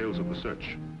the details of the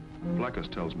search. Flaccus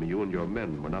tells me you and your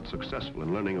men were not successful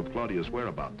in learning of Claudius'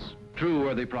 whereabouts. True,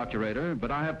 worthy Procurator,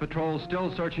 but I have patrols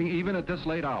still searching even at this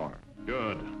late hour.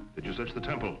 Good. Did you search the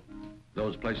temple?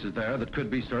 Those places there that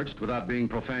could be searched without being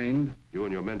profaned. You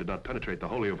and your men did not penetrate the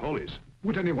Holy of Holies.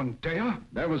 Would anyone dare?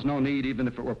 There was no need, even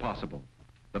if it were possible.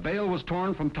 The veil was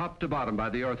torn from top to bottom by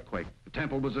the earthquake. The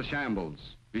temple was a shambles.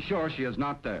 Be sure she is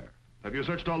not there. Have you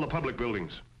searched all the public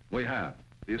buildings? We have.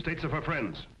 The estates of her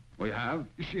friends? We have.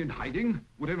 Is she in hiding?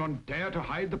 Would anyone dare to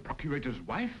hide the Procurator's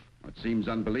wife? It seems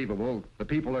unbelievable. The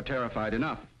people are terrified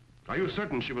enough. Are you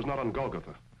certain she was not on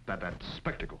Golgotha? That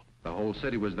spectacle? The whole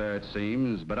city was there, it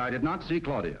seems, but I did not see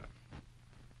Claudia.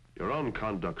 Your own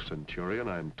conduct, Centurion,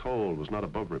 I'm told, was not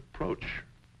above reproach.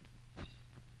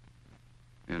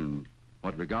 In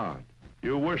what regard?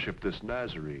 You worshipped this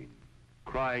Nazarene,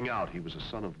 crying out he was a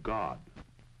son of God.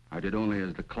 I did only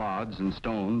as the clods and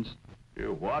stones.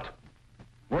 You what?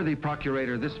 Worthy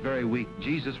Procurator, this very week,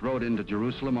 Jesus rode into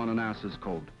Jerusalem on an ass's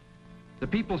coat. The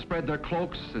people spread their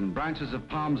cloaks and branches of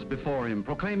palms before him,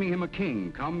 proclaiming him a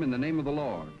king, come in the name of the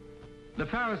Lord. The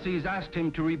Pharisees asked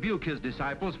him to rebuke his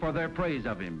disciples for their praise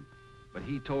of him. But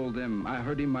he told them, I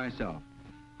heard him myself,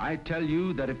 I tell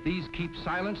you that if these keep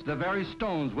silence, the very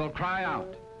stones will cry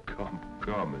out.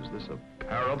 Come, is this a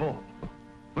parable?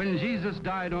 When Jesus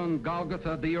died on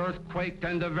Golgotha, the earth quaked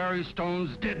and the very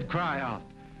stones did cry out.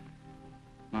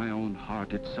 My own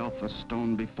heart itself, a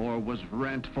stone before, was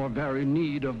rent for very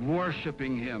need of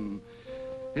worshiping him.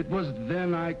 It was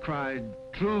then I cried,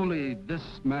 truly, this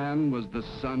man was the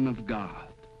Son of God.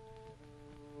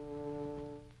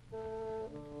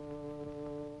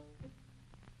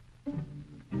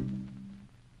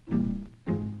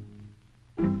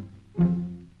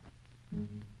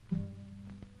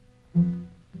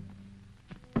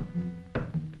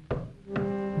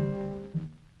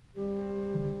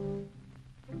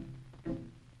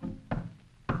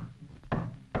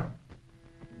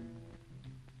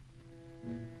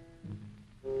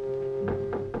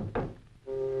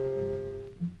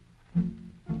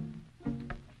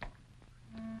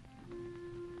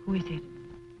 Who is it?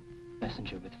 A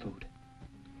messenger with food.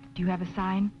 Do you have a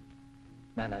sign?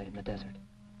 Manna in the desert.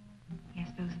 Yes,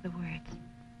 those are the words.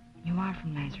 You are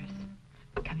from Lazarus.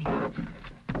 Come here.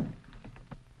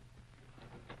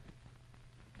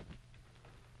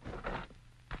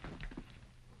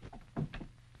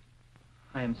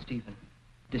 I am Stephen,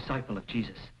 disciple of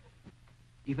Jesus.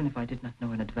 Even if I did not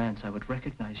know in advance, I would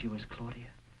recognize you as Claudia.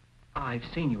 I've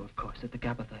seen you, of course, at the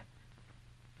Gabbatha.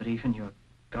 But even your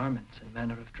garments and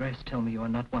manner of dress tell me you are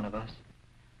not one of us.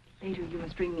 Later, you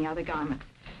must bring me other garments.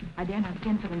 I dare not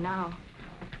send for them now.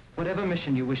 Whatever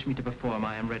mission you wish me to perform,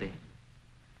 I am ready.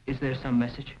 Is there some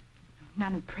message?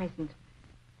 None at present.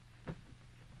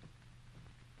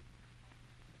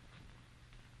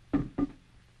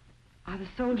 Are the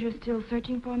soldiers still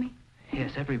searching for me?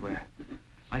 Yes, everywhere.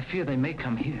 I fear they may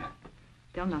come here.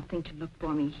 They'll not think to look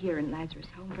for me here in Lazarus'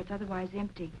 home, for it's otherwise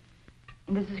empty.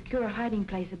 And there's a secure hiding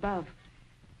place above.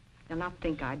 They'll not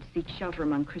think I'd seek shelter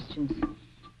among Christians.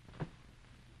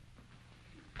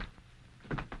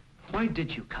 Why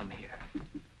did you come here?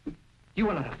 You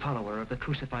are not a follower of the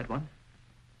crucified one.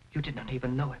 You did not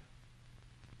even know him.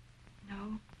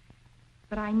 No,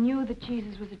 but I knew that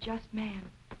Jesus was a just man.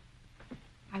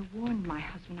 I warned my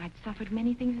husband I'd suffered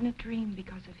many things in a dream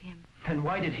because of him. Then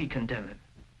why did he condemn him?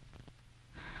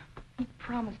 He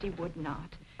promised he would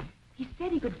not. He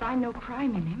said he could find no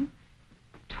crime in him.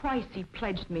 Twice he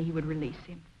pledged me he would release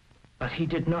him. But he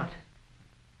did not.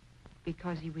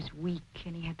 Because he was weak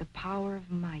and he had the power of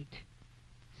might.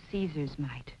 Caesar's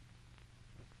might.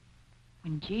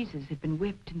 When Jesus had been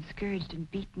whipped and scourged and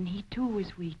beaten, he too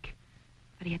was weak.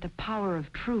 But he had the power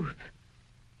of truth,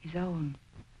 his own.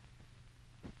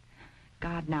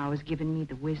 God now has given me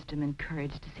the wisdom and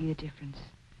courage to see the difference.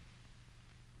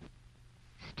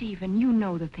 Stephen, you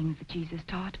know the things that Jesus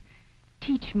taught.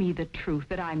 Teach me the truth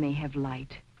that I may have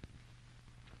light.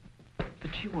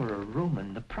 But you are a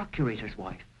Roman, the procurator's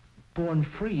wife. Born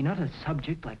free, not a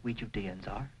subject like we Judeans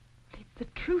are. It's the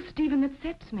truth, Stephen, that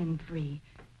sets men free.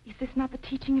 Is this not the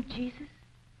teaching of Jesus?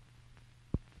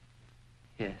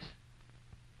 Yes.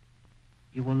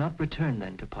 You will not return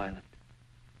then to Pilate.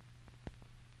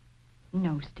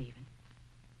 No, Stephen.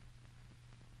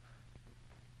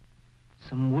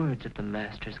 Some words of the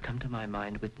Master's come to my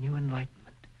mind with new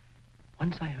enlightenment.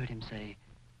 Once I heard him say,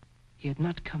 he had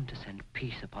not come to send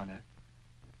peace upon earth,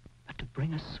 but to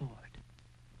bring a sword,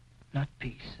 not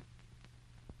peace.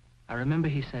 I remember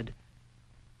he said,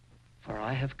 for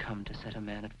I have come to set a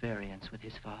man at variance with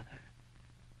his father,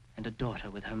 and a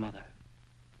daughter with her mother.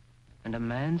 And a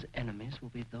man's enemies will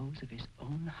be those of his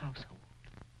own household.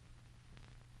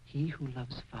 He who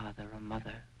loves father or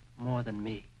mother more than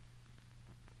me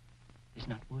is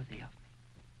not worthy of me.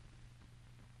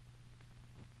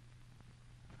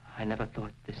 I never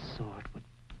thought this sword would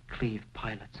cleave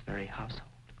Pilate's very household.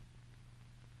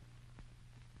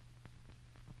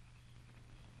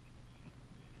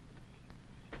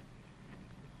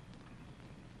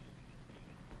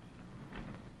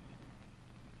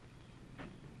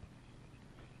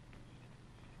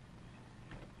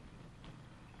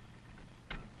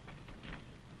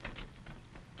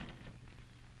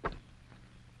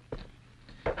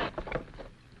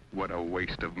 What a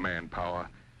waste of manpower.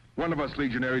 One of us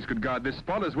legionaries could guard this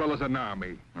spot as well as an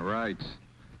army. Right.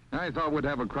 I thought we'd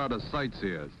have a crowd of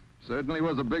sightseers. Certainly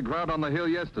was a big crowd on the hill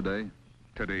yesterday.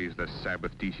 Today's the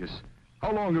Sabbath, Decius.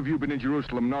 How long have you been in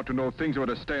Jerusalem not to know things are at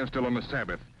a standstill on the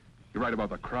Sabbath? You're right about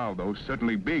the crowd, though.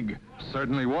 Certainly big.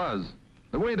 Certainly was.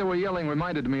 The way they were yelling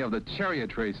reminded me of the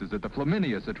chariot races at the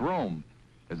Flaminius at Rome.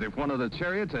 As if one of the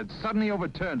chariots had suddenly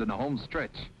overturned in a home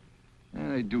stretch.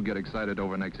 They do get excited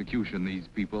over an execution, these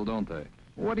people, don't they?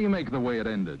 What do you make of the way it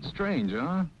ended? Strange,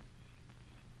 huh?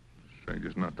 Strange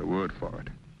is not the word for it.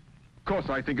 Of course,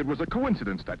 I think it was a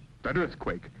coincidence, that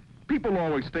earthquake. People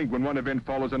always think when one event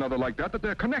follows another like that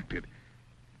they're connected.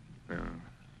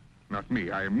 Not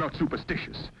me. I am not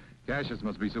superstitious. Cassius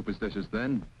must be superstitious,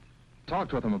 then.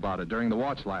 Talked with him about it during the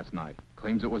watch last night.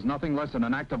 Claims it was nothing less than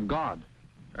an act of God.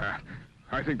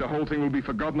 I think the whole thing will be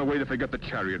forgotten the way they forget the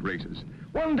chariot races.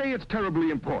 One day it's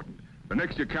terribly important. The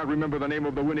next you can't remember the name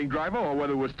of the winning driver or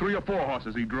whether it was 3 or 4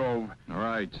 horses he drove. All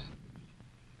right.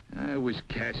 I wish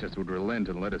Cassius would relent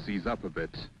and let us ease up a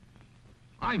bit.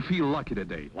 I feel lucky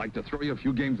today. Like to throw you a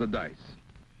few games of dice.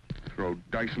 Throw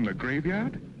dice in the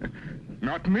graveyard?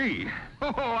 Not me.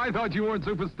 Oh, I thought you weren't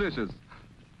superstitious.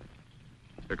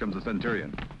 Here comes the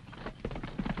centurion.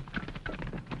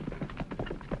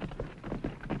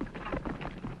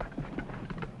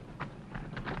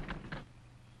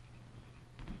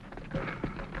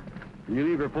 Can you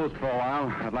leave your post for a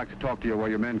while? I'd like to talk to you where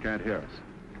your men can't hear us.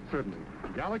 Certainly.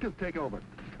 Gallicus, take over.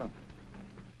 Come.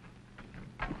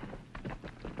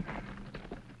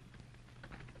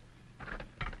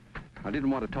 I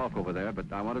didn't want to talk over there,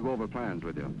 but I want to go over plans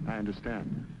with you. I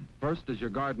understand. First, does your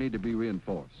guard need to be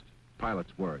reinforced?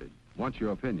 Pilot's worried. Wants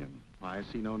your opinion. I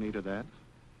see no need of that.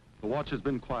 The watch has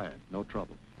been quiet. No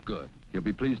trouble. Good. You'll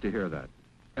be pleased to hear that.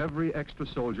 Every extra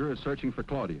soldier is searching for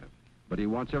Claudia, but he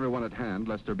wants everyone at hand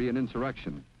lest there be an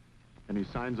insurrection. Any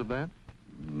signs of that?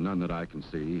 None that I can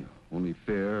see. Only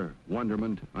fear,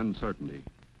 wonderment, uncertainty.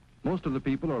 Most of the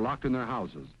people are locked in their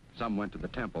houses. Some went to the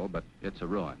temple, but it's a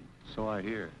ruin. So I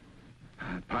hear.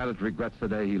 Pilot regrets the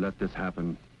day he let this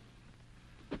happen.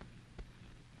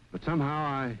 But somehow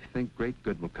I think great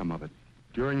good will come of it.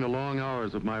 During the long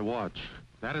hours of my watch,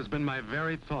 that has been my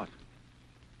very thought.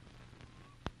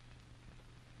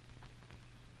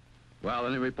 Well,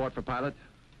 any report for Pilot?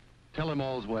 Tell him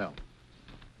all's well.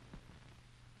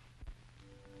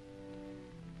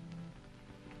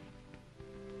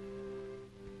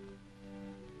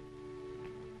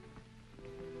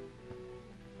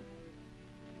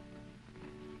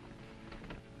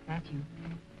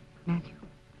 Matthew.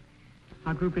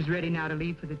 Our group is ready now to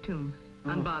leave for the tomb.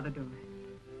 Unbar the door.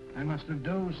 I must have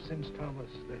dozed since Thomas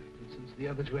left and since the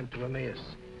others went to Emmaus.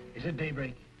 Is it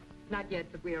daybreak? Not yet,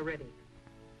 but we are ready.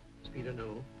 Does Peter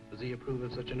know? Does he approve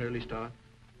of such an early start?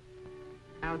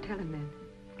 I'll tell him then.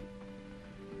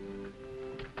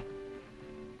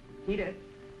 Peter.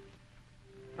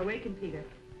 Awaken, Peter.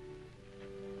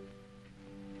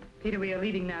 Peter, we are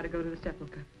leaving now to go to the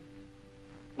sepulchre.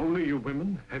 Only you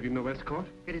women? Have you no escort?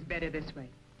 It is better this way.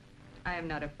 I am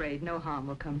not afraid. No harm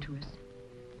will come to us.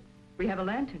 We have a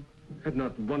lantern. Had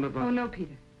not one of us... Oh, no,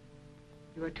 Peter.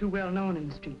 You are too well known in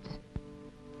the streets.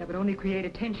 That would only create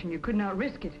attention. You could not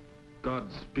risk it.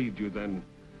 God speed you, then.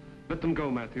 Let them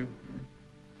go, Matthew.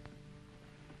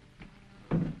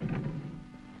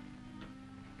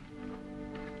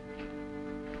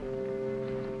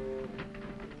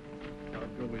 God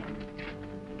go with you.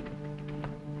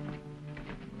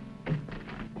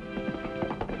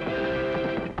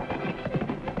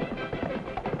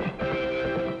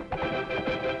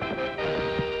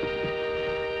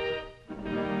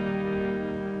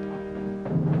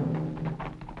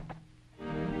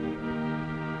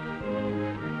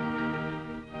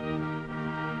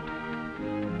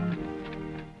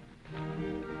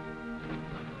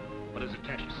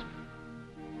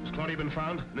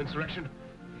 Found? An insurrection?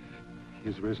 He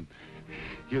is risen.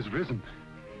 He is risen.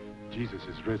 Jesus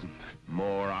is risen.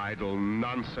 More idle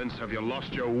nonsense. Have you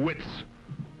lost your wits?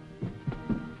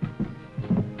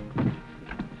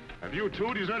 Have you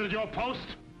too deserted your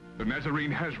post? The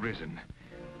Nazarene has risen.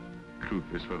 Truth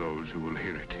is for those who will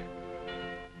hear it.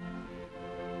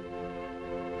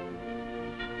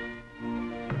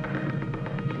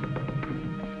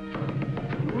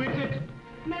 Who is it?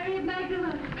 Mary of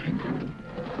Magdala.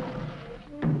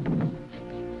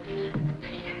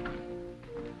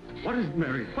 What is it,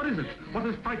 Mary? What is it? What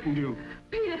has frightened you?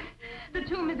 Peter, the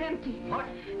tomb is empty. What?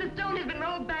 The stone has been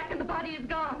rolled back and the body is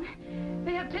gone.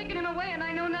 They have taken him away and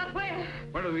I know not where.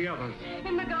 Where are the others?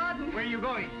 In the garden. Where are you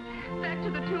going? Back to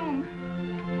the tomb.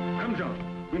 Come,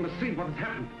 John. We must see what has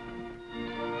happened.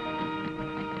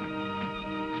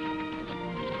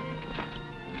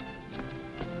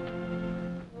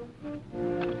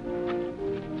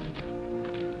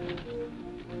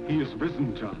 He is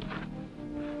risen, John.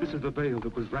 This is the veil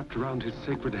that was wrapped around his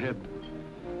sacred head.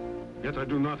 Yet I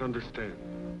do not understand.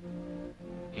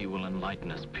 He will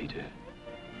enlighten us, Peter.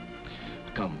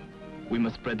 Come, we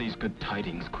must spread these good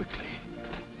tidings quickly.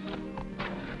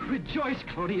 Rejoice,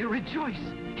 Claudia, rejoice!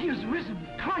 He is risen!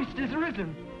 Christ is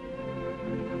risen!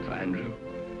 Andrew,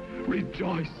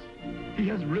 rejoice! He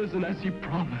has risen as he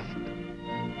promised.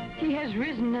 He has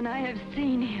risen and I have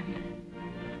seen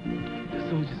him. The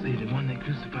soldiers say the one they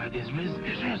crucified is risen.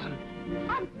 Is risen.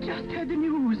 I've just heard the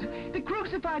news. The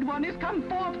crucified one has come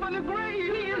forth from the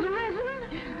grave. He is risen?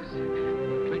 Yes.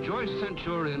 Rejoice,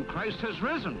 Centurion. Christ has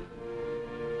risen.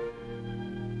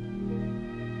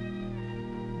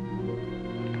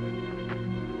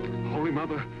 Holy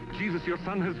Mother, Jesus, your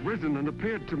Son, has risen and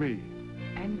appeared to me.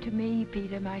 And to me,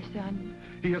 Peter, my son.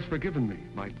 He has forgiven me,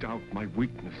 my doubt, my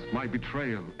weakness, my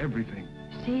betrayal, everything.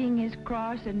 Seeing his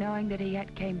cross and knowing that he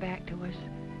yet came back to us,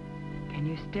 can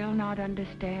you still not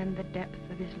understand the depth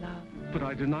of his love? But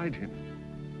I denied him.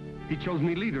 He chose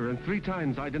me leader, and 3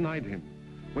 times I denied him.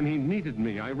 When he needed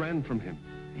me, I ran from him.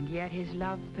 And yet his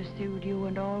love pursued you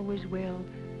and always will.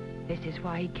 This is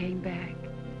why he came back.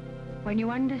 When you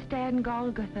understand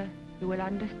Golgotha, you will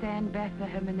understand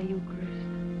Bethlehem and the Eucharist.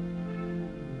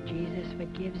 Jesus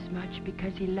forgives much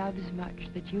because he loves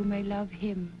much, that you may love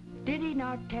him. Did he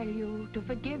not tell you to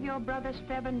forgive your brother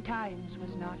 7 times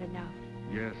was not enough?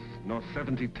 Yes, nor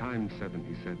 70 times 7,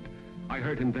 he said. I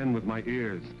heard him then with my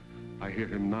ears. I hear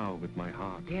him now with my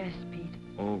heart. Yes, Pete.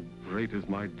 Oh, great is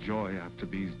my joy after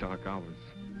these dark hours.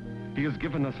 He has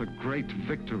given us a great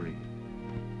victory.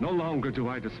 No longer do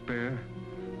I despair.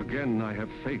 Again, I have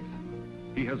faith.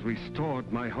 He has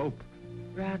restored my hope.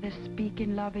 Rather speak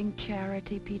in loving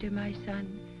charity, Peter, my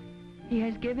son. He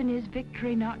has given his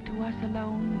victory not to us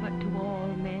alone, but to all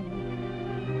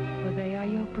men, for they are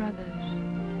your brothers.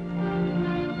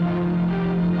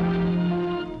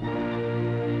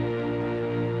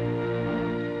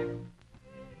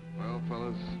 Well,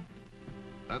 fellas,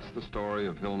 that's the story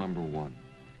of Hill number 1.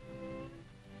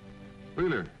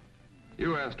 Wheeler,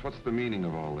 you asked what's the meaning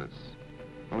of all this.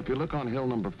 Well, if you look on Hill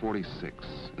number 46,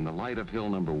 in the light of Hill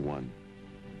number 1,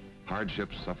 hardship,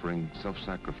 suffering,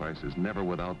 self-sacrifice is never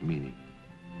without meaning.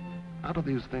 Out of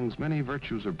these things, many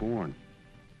virtues are born.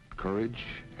 Courage,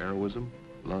 heroism,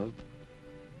 love.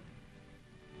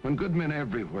 When good men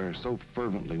everywhere so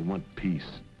fervently want peace,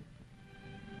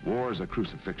 war is a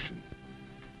crucifixion.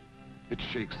 It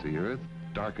shakes the earth,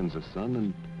 darkens the sun,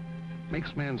 and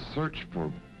makes man search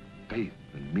for faith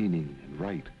and meaning and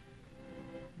right.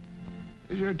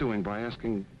 As you're doing by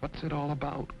asking, what's it all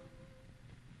about?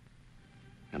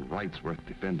 And right's worth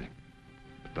defending.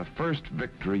 But the first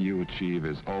victory you achieve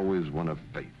is always one of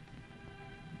faith.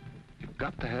 You've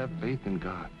got to have faith in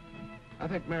God. I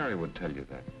think Mary would tell you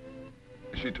that.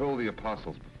 She told the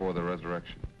apostles before the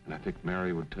resurrection. And I think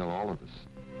Mary would tell all of us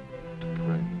to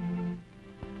pray.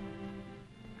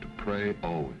 To pray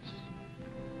always.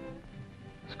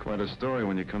 It's quite a story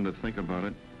when you come to think about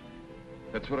it.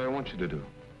 That's what I want you to do.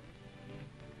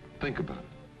 Think about it.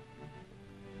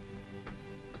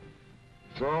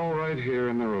 It's all right here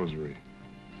in the rosary.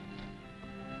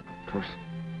 Of course,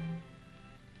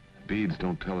 beads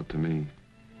don't tell it to me.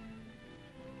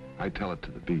 I tell it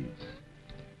to the beads.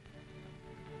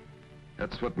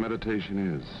 That's what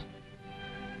meditation is.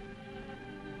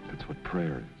 That's what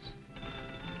prayer is.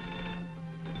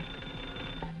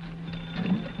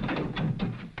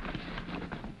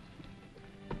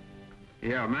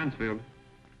 Yeah, Mansfield.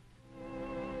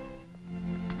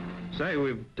 Say,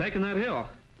 we've taken that hill.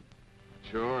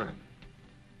 Sure.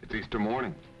 It's Easter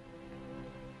morning.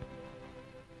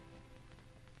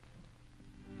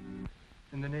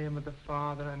 In the name of the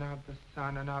Father, and of the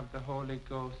Son, and of the Holy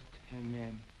Ghost,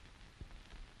 amen.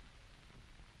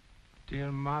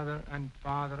 Dear mother and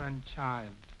father and child,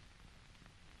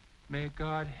 may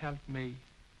God help me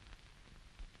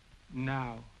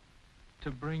now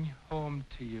to bring home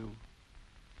to you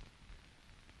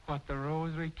what the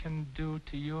rosary can do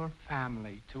to your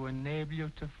family to enable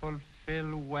you to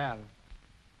fulfill well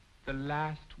the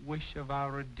last wish of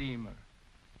our Redeemer,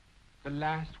 the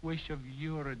last wish of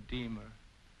your Redeemer,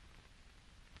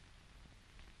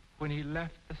 when he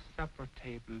left the supper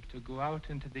table to go out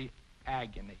into the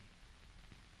agony.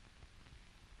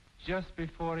 Just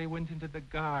before he went into the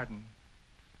garden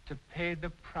to pay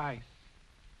the price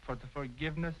for the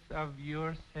forgiveness of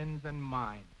your sins and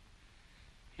mine,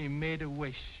 he made a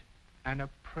wish and a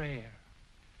prayer.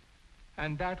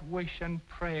 And that wish and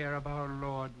prayer of our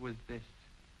Lord was this: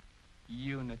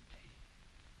 unity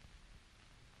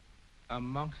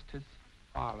amongst his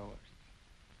followers.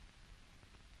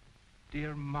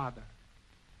 Dear mother,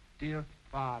 dear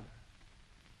father,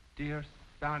 dear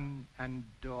son and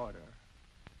daughter,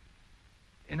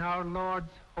 in our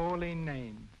Lord's holy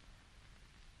name,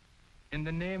 in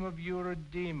the name of your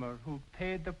Redeemer who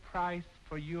paid the price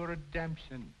for your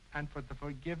redemption and for the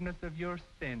forgiveness of your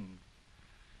sins,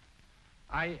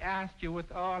 I ask you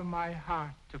with all my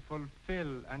heart to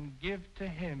fulfill and give to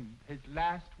him his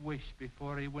last wish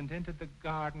before he went into the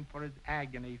garden for his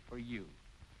agony for you.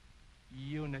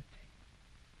 Unity.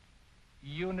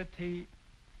 Unity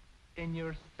in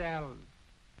yourselves.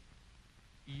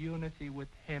 Unity with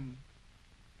him.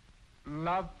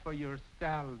 Love for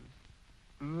yourselves.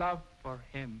 Love for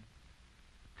him.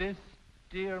 This,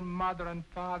 dear mother and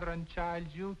father and child,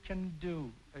 you can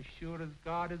do as sure as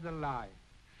God is alive,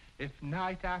 if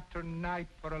night after night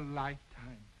for a lifetime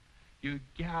you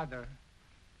gather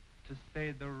to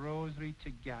say the rosary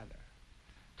together,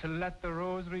 to let the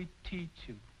rosary teach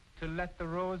you, to let the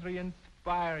rosary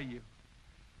inspire you,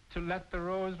 to let the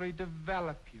rosary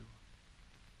develop you.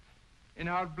 In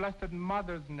our Blessed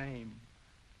Mother's name,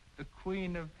 the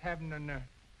Queen of heaven and earth,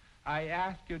 I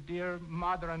ask you, dear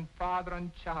mother and father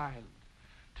and child,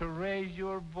 to raise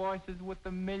your voices with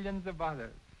the millions of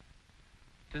others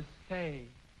to say,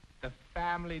 the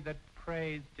family that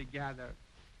prays together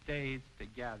stays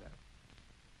together.